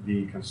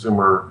the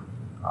consumer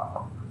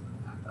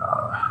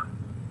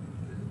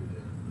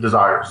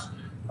desires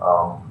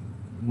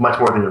much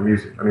more than your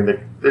music. I mean,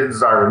 they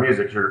desire your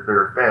music,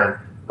 they're a fan,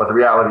 but the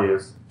reality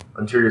is,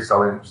 until you're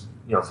selling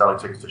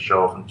tickets to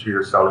shows, until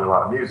you're selling a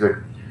lot of music,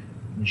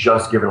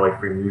 just giving away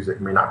free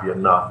music may not be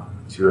enough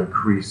to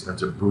increase and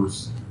to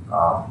boost,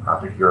 I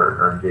think,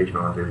 your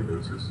engagement on a daily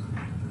basis.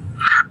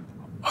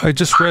 I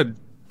just read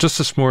just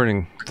this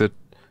morning that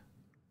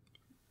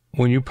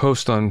when you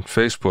post on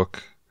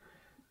Facebook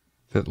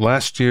that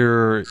last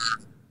year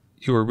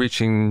you were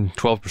reaching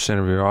 12%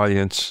 of your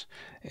audience,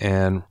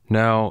 and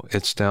now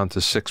it's down to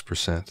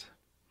 6%.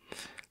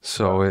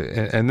 So,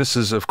 and this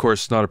is, of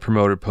course, not a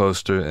promoted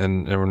post,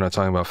 and we're not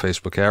talking about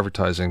Facebook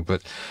advertising,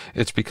 but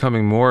it's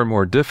becoming more and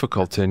more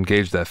difficult to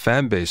engage that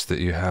fan base that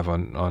you have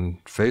on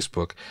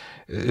Facebook.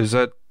 Is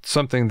that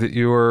something that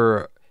you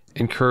are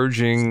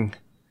encouraging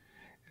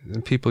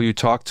people you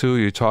talk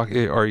to?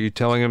 Are you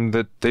telling them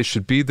that they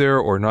should be there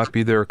or not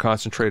be there, or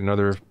concentrate in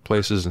other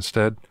places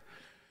instead?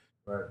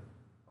 Right.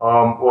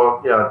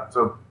 Well, yeah.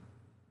 So,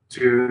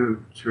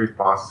 two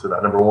responses to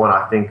that. Number one,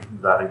 I think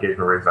that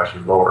engagement rate is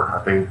actually lower. I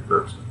think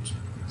the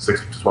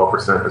 6 to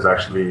 12% is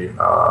actually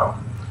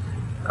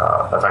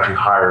that's actually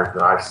higher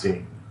than I've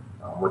seen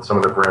with some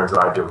of the brands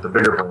that I deal with. The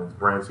bigger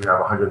brands who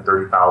have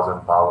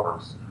 130,000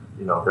 followers,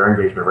 their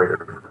engagement rate is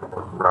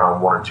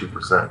around 1 or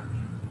 2%.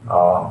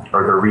 Or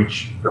their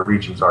reach.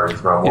 I'm sorry,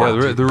 is around 1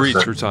 or 2%. Yeah, the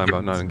reach we're talking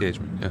about, not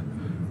engagement. Yeah.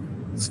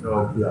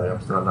 So yeah,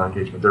 I'm still not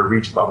engagement. Their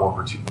reach is about 1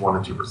 or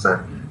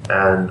 2%,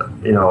 and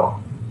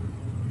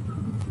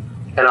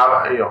And a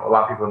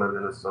lot of people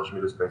in the social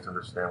media space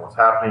understand what's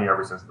happening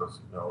ever since those,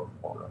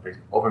 Facebook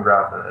Open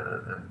Graph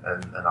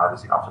and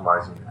obviously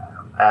optimizing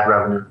ad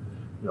revenue.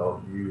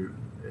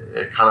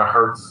 It kind of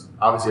hurts.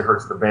 Obviously, it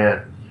hurts the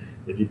band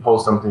if you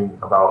post something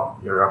about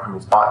your upcoming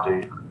spot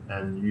date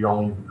and you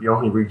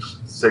only reach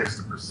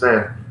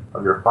 6%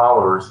 of your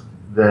followers.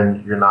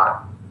 Then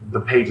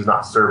the page is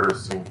not serving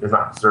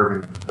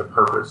the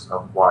purpose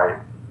of why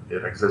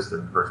it existed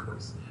in the first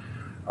place.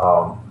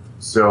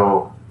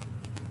 So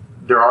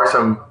there are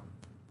some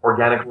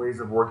organic ways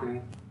of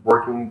working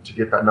to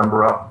get that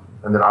number up,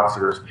 and then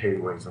obviously there's paid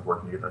ways of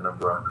working to get that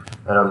number up.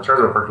 And in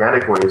terms of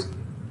organic ways,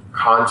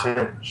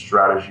 content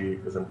strategy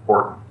is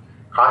important.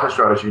 Content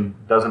strategy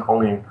doesn't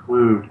only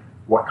include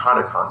what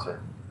kind of content,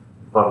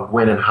 but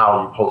when and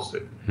how you post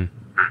it.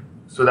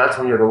 So that's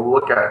when you have to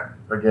look at,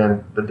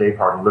 again, the day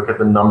part, and look at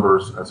the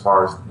numbers as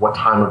far as what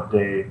time of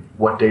day,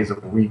 what days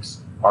of the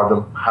weeks have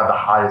the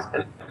highest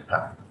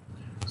impact.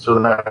 So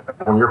that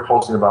when you're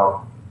posting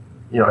about,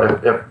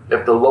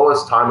 if the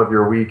lowest time of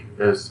your week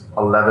is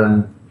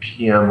 11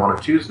 p.m. on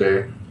a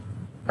Tuesday,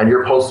 and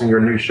you're posting your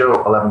new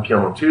show 11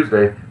 p.m. on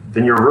Tuesday,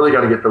 then you're really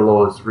going to get the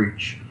lowest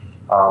reach.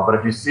 But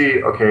if you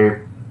see,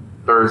 okay,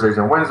 Thursdays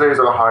and Wednesdays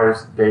are the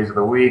highest days of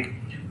the week,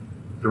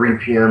 3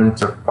 p.m.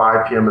 to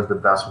 5 p.m. is the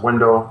best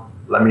window,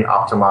 let me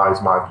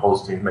optimize my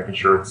posting, making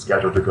sure it's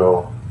scheduled to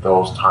go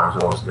those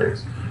times and those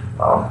days.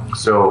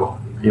 So,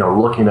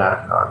 looking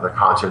at the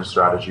content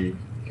strategy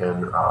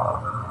can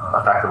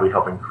effectively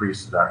help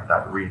increase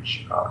that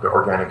reach, the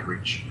organic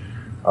reach.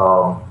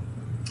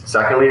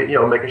 Secondly,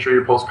 making sure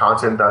you post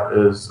content that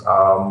is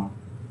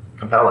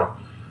compelling.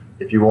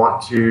 If you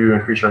want to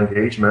increase your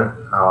engagement,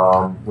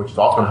 which is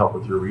also going to help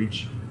with your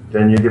reach,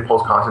 then you need to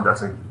post content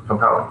that's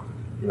compelling.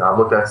 I've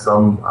looked at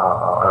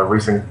a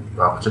recent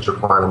potential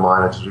client of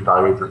mine. I just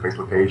evaluated their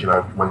Facebook page, and I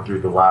went through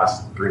the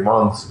last 3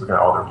 months, looking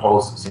at all their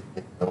posts,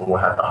 seeing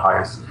what had the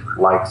highest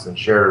likes and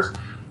shares.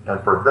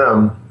 And for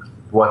them,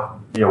 what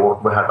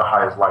had the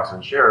highest likes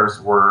and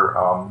shares were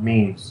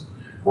memes,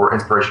 were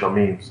inspirational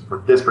memes for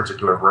this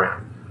particular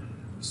brand.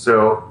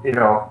 So,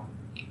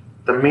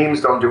 the memes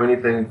don't do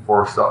anything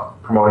for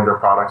promoting their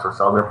products or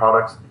selling their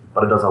products,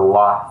 but it does a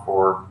lot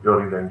for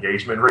building the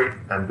engagement rate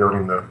and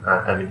building the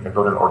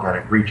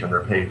organic reach on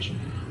their page.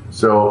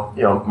 So,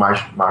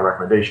 my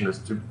recommendation is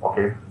to,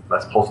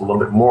 let's post a little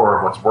bit more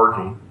of what's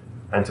working,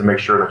 and to make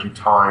sure that you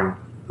time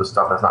the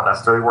stuff that's not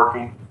necessarily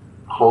working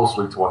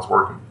closely to what's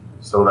working,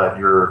 so that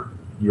you're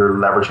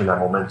leveraging that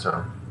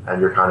momentum and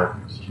you're kind of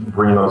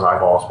bringing those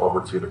eyeballs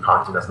over to the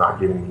content that's not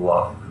getting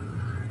love.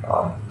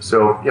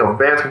 So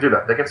bands can do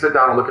that. They can sit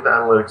down and look at the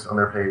analytics on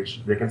their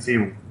page. They can see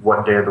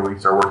what day of the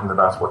weeks are working the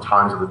best, what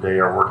times of the day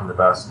are working the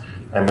best,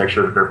 and make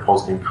sure that they're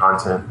posting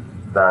content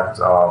that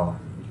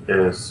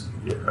is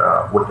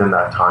within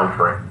that time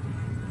frame.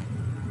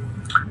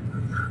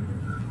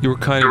 You were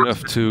kind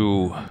enough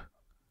to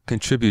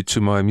contribute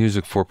to my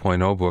Music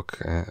 4.0 book,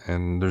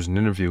 and there's an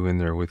interview in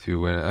there with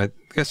you, and I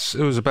guess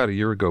it was about a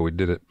year ago we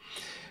did it.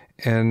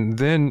 And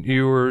then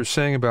you were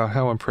saying about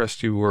how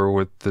impressed you were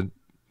with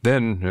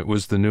then it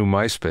was the new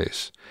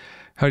MySpace.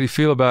 How do you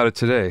feel about it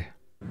today?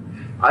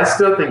 I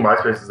still think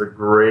MySpace is a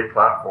great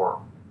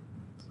platform.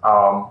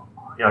 I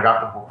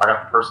got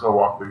the personal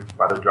walkthrough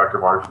by the director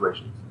of artist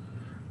relations,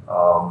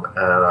 and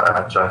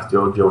I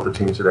still deal with the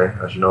team today.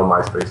 As you know,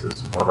 MySpace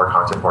is one of our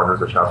content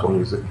partners at Chaswell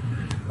Music.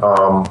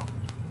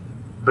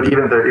 But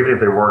even if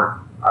they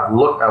weren't, I've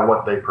looked at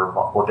what they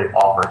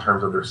offer in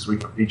terms of their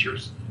suite of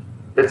features.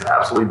 It's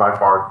absolutely by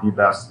far the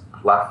best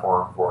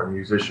platform for a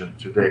musician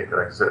to date that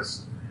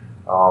exists.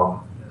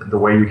 The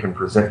way you can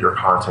present your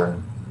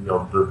content,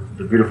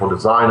 the beautiful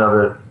design of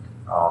it,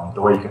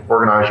 the way you can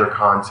organize your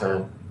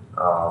content.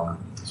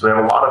 So they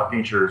have a lot of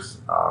features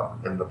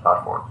in the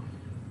platform.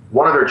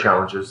 One of their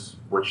challenges,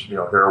 which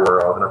they're aware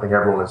of, and I think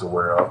everyone is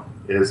aware of,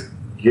 is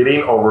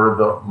getting over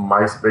the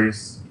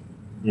MySpace,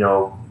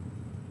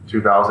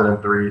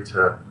 2003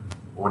 to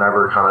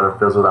whenever it kind of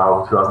fizzled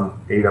out,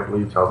 2008, I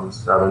believe,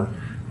 2007,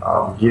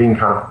 getting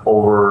kind of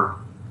over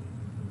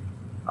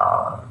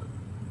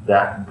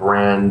that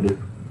brand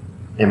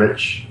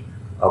image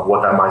of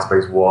what that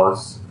MySpace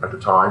was at the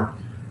time,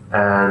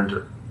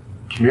 and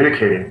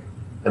communicating.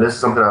 And this is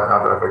something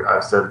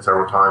I've said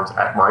several times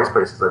at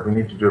MySpace, is that we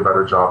need to do a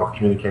better job of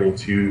communicating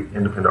to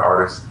independent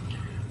artists.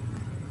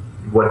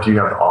 What do you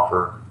have to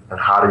offer, and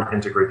how do you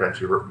integrate that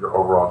into your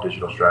overall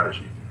digital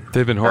strategy?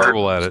 They've been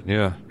horrible at it,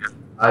 yeah.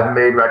 I've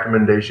made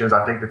recommendations.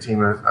 I think the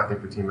team is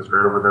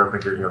great over there. I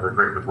think they're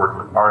great with working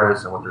with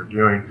artists and what they're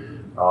doing.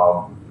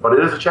 But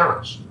it is a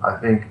challenge. I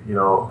think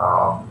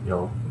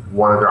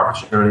one of their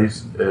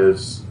opportunities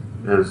is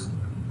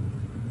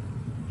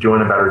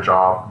doing a better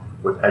job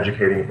with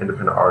educating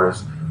independent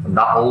artists,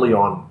 not only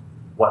on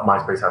what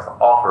MySpace has to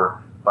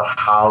offer, but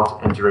how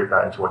to integrate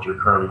that into what you're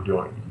currently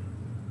doing.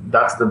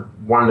 That's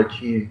one of the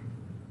key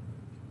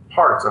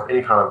parts of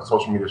any kind of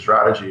social media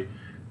strategy,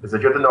 is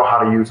that you have to know how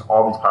to use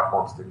all these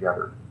platforms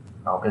together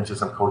into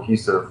some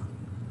cohesive,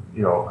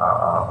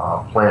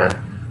 plan.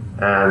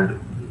 And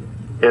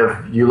if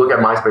you look at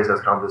MySpace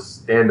as kind of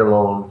this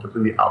standalone,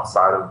 completely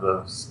outside of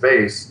the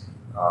space,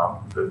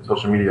 the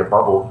social media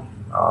bubble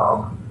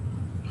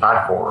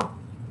platform,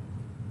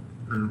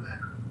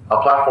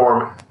 a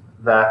platform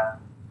that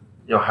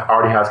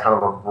already has kind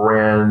of a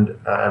brand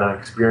and an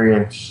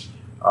experience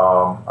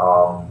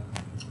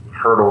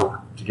hurdle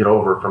to get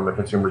over from the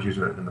consumers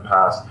using it in the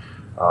past.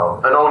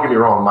 And don't get me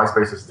wrong,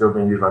 MySpace is still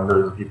being used by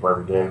millions of people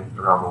every day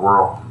around the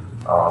world.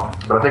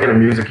 But I think in the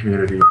music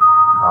community,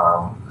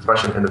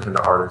 especially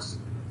independent artists,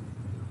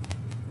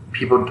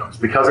 people,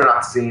 because they're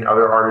not seeing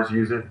other artists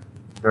use it,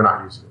 they're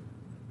not using it.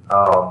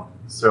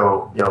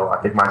 So I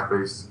think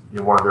MySpace,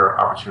 one of their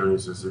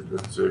opportunities is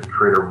to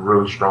create a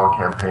really strong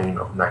campaign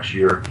of next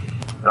year.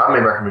 And I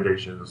made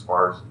recommendations as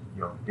far as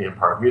being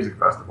part of music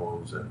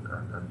festivals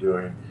and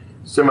doing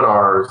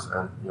seminars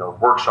and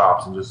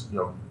workshops, and just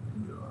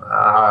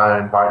I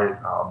invited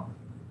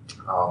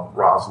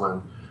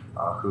Rosalind,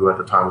 who at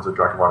the time was the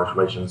director of artist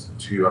relations,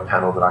 to a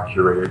panel that I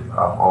curated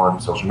on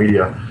social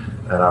media,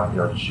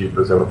 and she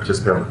was able to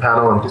participate on the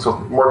panel, and so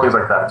more things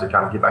like that to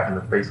kind of get back in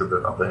the face of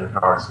the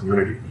artist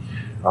community.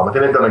 I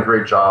think they've done a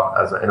great job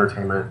as an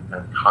entertainment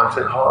and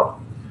content hub,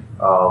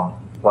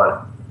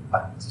 but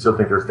I still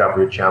think there's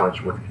definitely a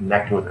challenge with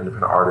connecting with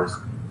independent artists,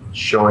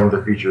 showing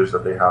the features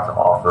that they have to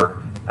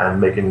offer, and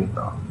making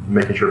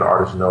sure the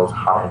artist knows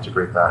how to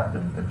integrate that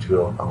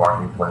into a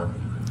marketing plan.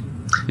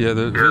 Yeah,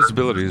 the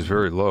visibility is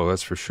very low,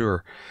 that's for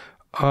sure.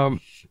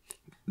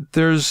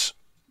 There's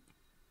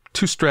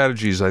two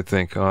strategies, I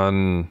think,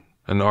 on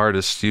an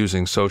artist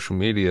using social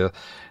media.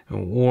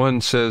 One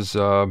says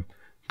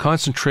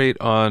concentrate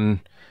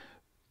on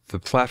the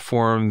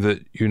platform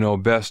that you know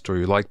best, or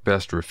you like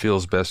best, or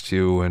feels best to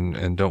you,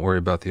 and don't worry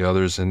about the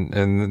others.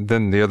 And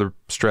then the other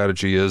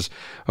strategy is,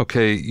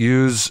 okay,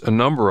 use a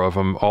number of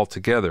them all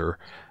together.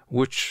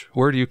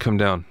 Where do you come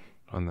down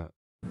on that?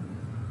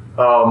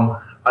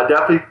 I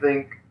definitely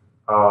think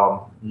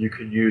you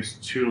could use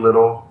too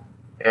little,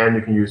 and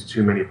you can use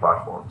too many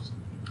platforms.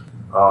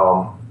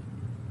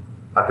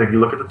 I think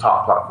you look at the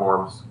top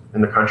platforms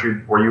in the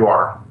country where you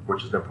are,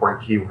 which is an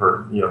important key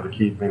word, the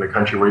key thing, the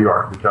country where you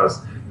are,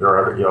 because there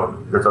are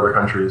there's other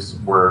countries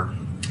where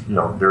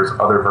there's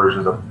other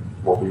versions of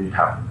what we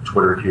have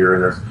Twitter here,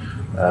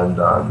 and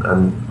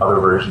other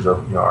versions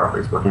of our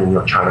Facebook.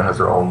 And China has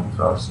their own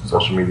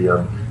social media,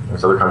 and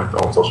there's other countries with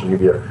their own social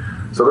media.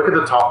 So look at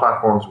the top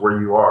platforms where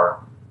you are,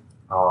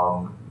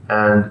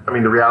 and I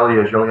mean the reality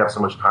is you only have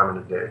so much time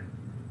in a day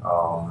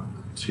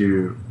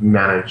to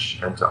manage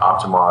and to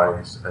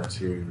optimize and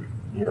to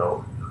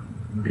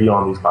be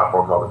on these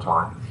platforms all the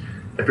time.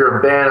 If you're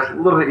a band, it's a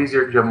little bit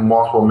easier if you have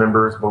multiple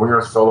members, but when you're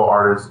a solo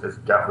artist, it's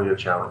definitely a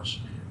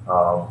challenge.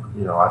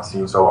 I've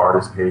seen solo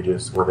artist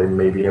pages where they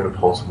may be able to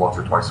post once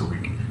or twice a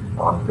week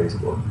on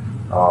Facebook.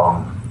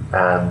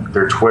 And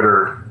their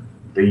Twitter,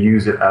 they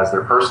use it as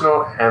their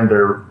personal and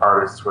their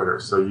artist Twitter.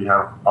 So you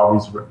have all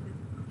these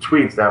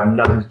tweets that have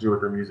nothing to do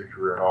with their music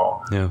career at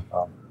all. Yeah.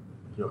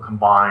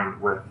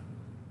 Combined with,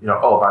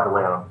 oh, by the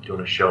way, I'm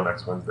doing a show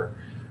next Wednesday.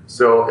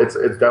 So it's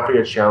definitely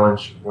a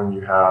challenge when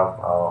you have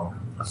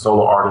a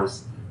solo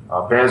artist.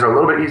 Bands are a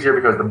little bit easier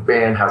because the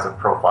band has a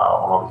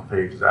profile on all these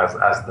pages as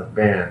the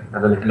band,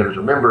 and then the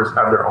individual members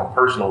have their own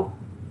personal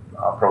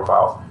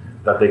profiles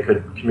that they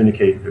could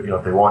communicate,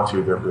 if they want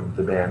to,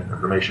 the band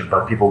information.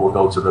 But people will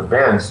go to the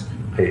band's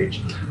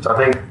page. So I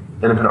think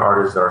independent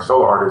artists that are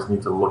solo artists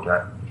need to look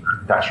at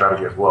that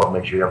strategy as well.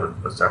 Make sure you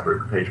have a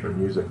separate page for the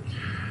music.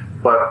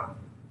 But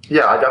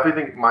Yeah, I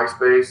definitely think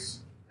MySpace,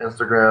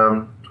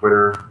 Instagram,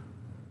 Twitter,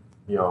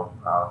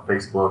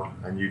 Facebook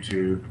and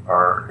YouTube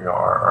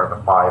are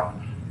the five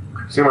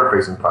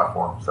consumer-facing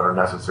platforms that are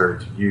necessary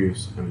to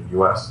use in the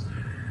U.S.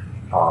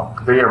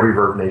 Then you have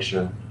Reverb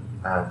Nation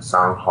and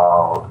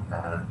SoundCloud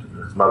and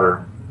there's some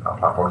other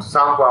platforms.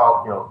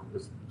 SoundCloud,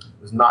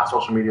 is not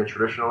social media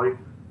traditionally,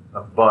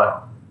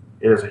 but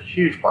it is a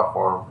huge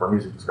platform for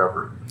music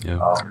discovery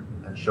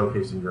and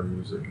showcasing your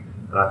music.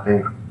 And I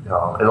think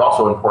it's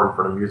also important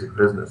for the music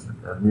business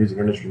and music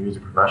industry,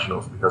 music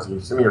professionals, because you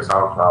send me your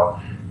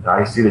SoundCloud and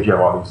I see that you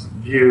have all these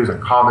views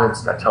and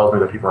comments. That tells me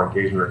that people are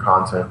engaging your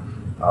content,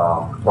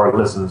 or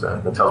listens,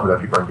 and it tells me that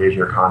people are engaging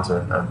your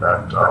content, and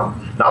that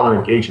not only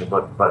engaging,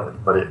 but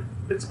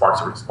it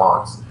sparks a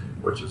response,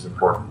 which is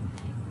important.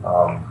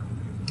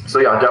 So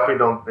yeah, I definitely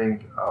don't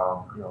think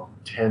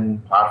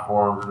 10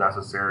 platforms are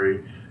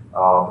necessary.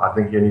 I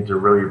think you need to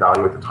really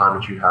evaluate the time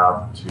that you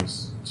have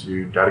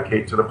to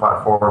dedicate to the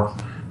platforms,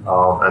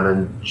 and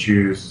then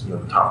choose the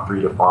top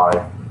 3 to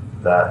 5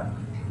 that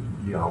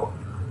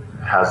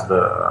has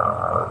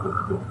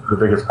the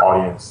biggest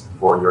audience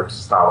for your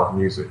style of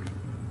music.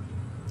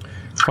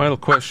 Final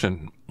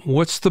question.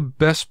 What's the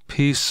best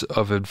piece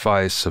of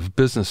advice, of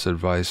business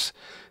advice,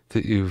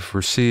 that you've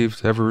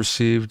ever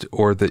received,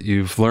 or that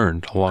you've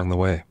learned along the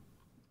way?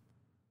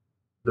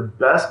 The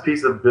best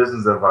piece of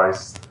business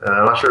advice, and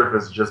I'm not sure if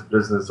it's just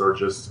business or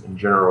just in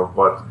general,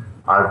 but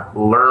I've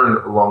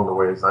learned along the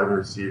ways I've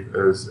received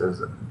is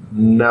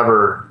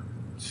never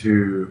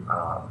to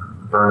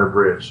burn a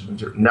bridge.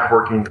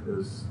 Networking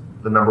is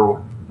the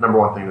number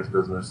one thing in this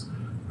business,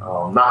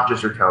 not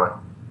just your talent.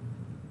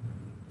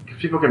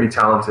 People can be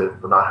talented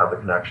but not have the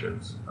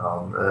connections,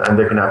 and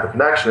they can have the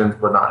connections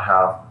but not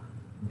have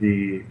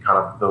the kind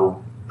of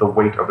the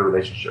weight of the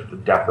relationship, the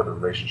depth of the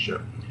relationship.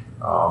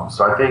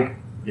 So I think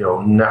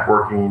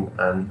networking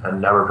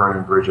and never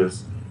burning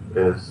bridges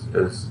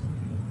is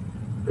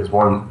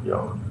one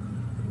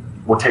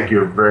will take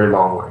you a very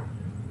long way.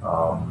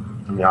 I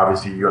mean,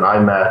 obviously, you and I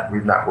met,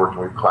 we've networked,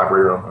 and we've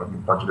collaborated on a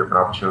bunch of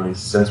different opportunities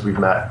since we've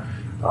met.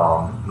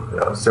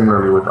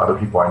 Similarly with other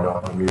people I know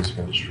in the music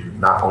industry,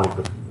 not only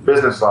the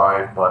business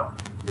side, but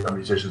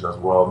musicians as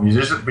well.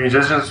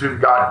 Musicians who've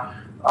got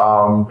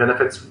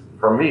benefits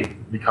from me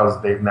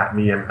because they've met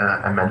me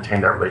and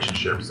maintained that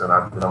relationships, and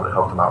I've been able to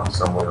help them out in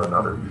some way or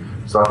another.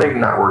 So I think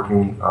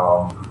networking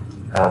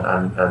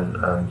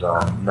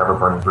and never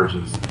burning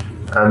bridges.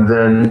 And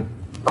then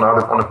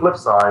on the flip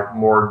side,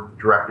 more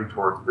directly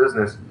towards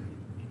business,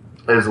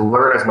 is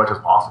learn as much as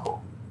possible.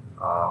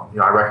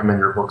 I recommend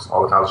your books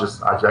all the time. I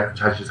just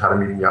had a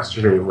meeting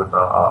yesterday with an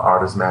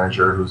artist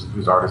manager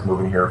whose artist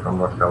moving here from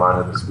North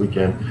Carolina this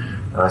weekend.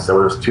 And I said,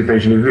 well, there's 2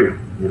 things you need to do. You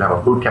need to have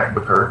a boot camp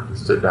with her, to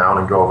sit down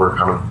and go over,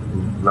 kind of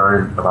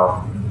learn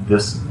about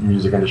this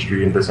music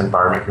industry and this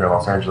environment here in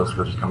Los Angeles,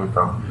 which is coming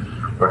from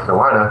North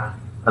Carolina.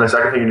 And the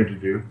second thing you need to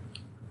do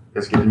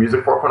is get the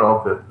Music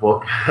 4.0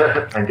 book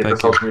and get the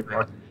social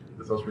media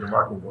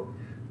marketing book,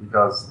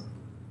 because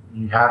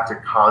you have to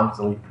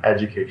constantly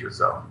educate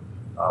yourself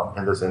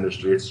in this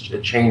industry.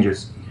 It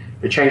changes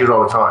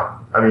all the time.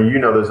 I mean,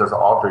 this as an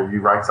author,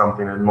 you write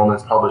something and the moment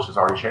it's published, it's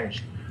already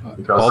changed.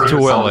 Because all too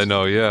well, I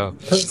know, yeah.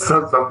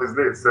 Something's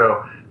new.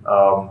 So,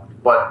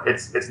 but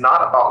it's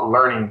not about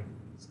learning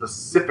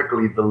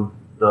specifically the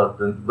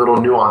little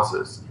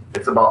nuances.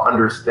 It's about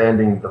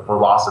understanding the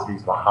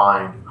philosophies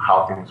behind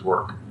how things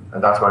work,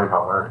 and that's what I mean by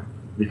learning.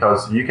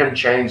 Because you can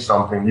change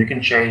something, you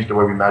can change the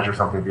way we measure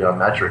something via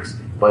metrics,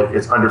 but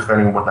it's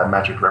understanding what that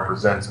metric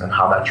represents and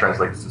how that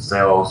translates to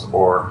sales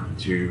or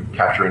to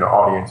capturing an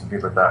audience and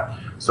things like that.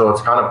 So it's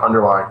kind of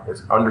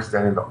it's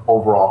understanding the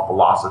overall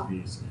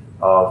philosophies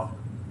of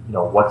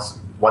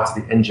what's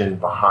the engine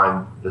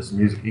behind this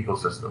music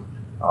ecosystem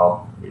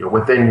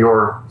within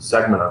your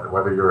segment of it,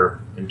 whether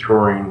you're in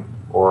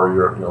or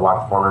you're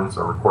live performance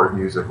or recorded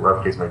music, whatever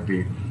the case may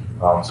be.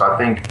 So I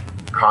think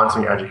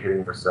constantly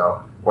educating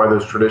yourself, whether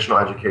it's traditional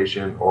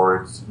education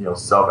or it's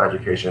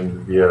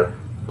self-education via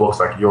books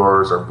like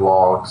yours or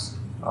blogs,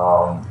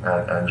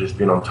 and just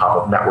being on top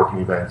of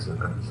networking events and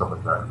stuff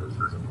like that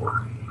is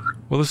important.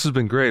 Well, this has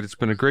been great. It's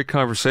been a great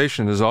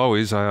conversation as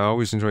always. I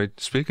always enjoyed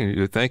speaking to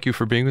you. Thank you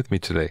for being with me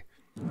today.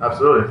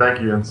 Absolutely. Thank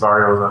you. And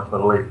sorry I was a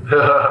little late.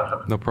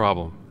 No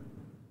problem.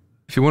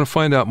 If you want to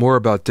find out more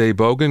about Dave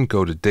Bogan,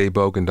 go to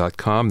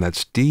davebogan.com.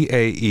 That's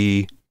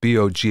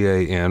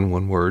DAEBOGAN,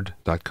 one word,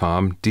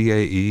 .com,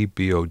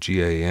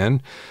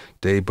 DAEBOGAN,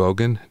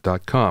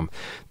 davebogan.com.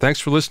 Thanks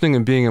for listening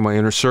and being in my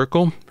inner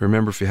circle.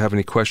 Remember, if you have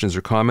any questions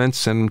or comments,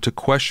 send them to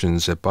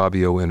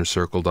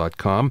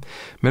questions@bobbyoinnercircle.com.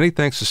 Many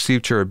thanks to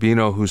Steve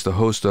Cherubino, who's the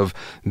host of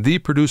The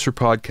Producer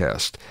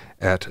Podcast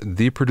at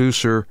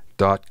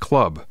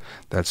theproducer.club.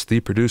 That's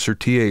The Producer,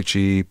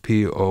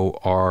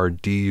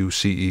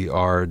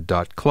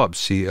 TheProducer.club,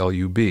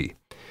 CLUB.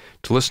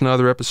 To listen to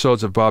other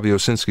episodes of Bobby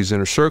Owsinski's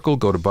Inner Circle,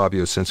 go to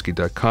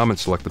bobbyowsinski.com and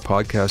select the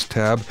podcast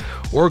tab,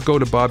 or go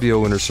to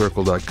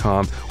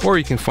bobbyowinnercircle.com, or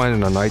you can find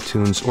it on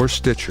iTunes or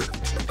Stitcher.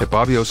 At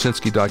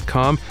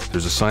bobbyowsinski.com,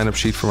 there's a sign-up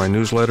sheet for my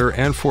newsletter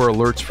and for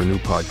alerts for new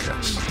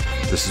podcasts.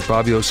 This is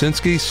Bobby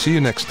Owsinski. See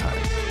you next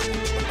time.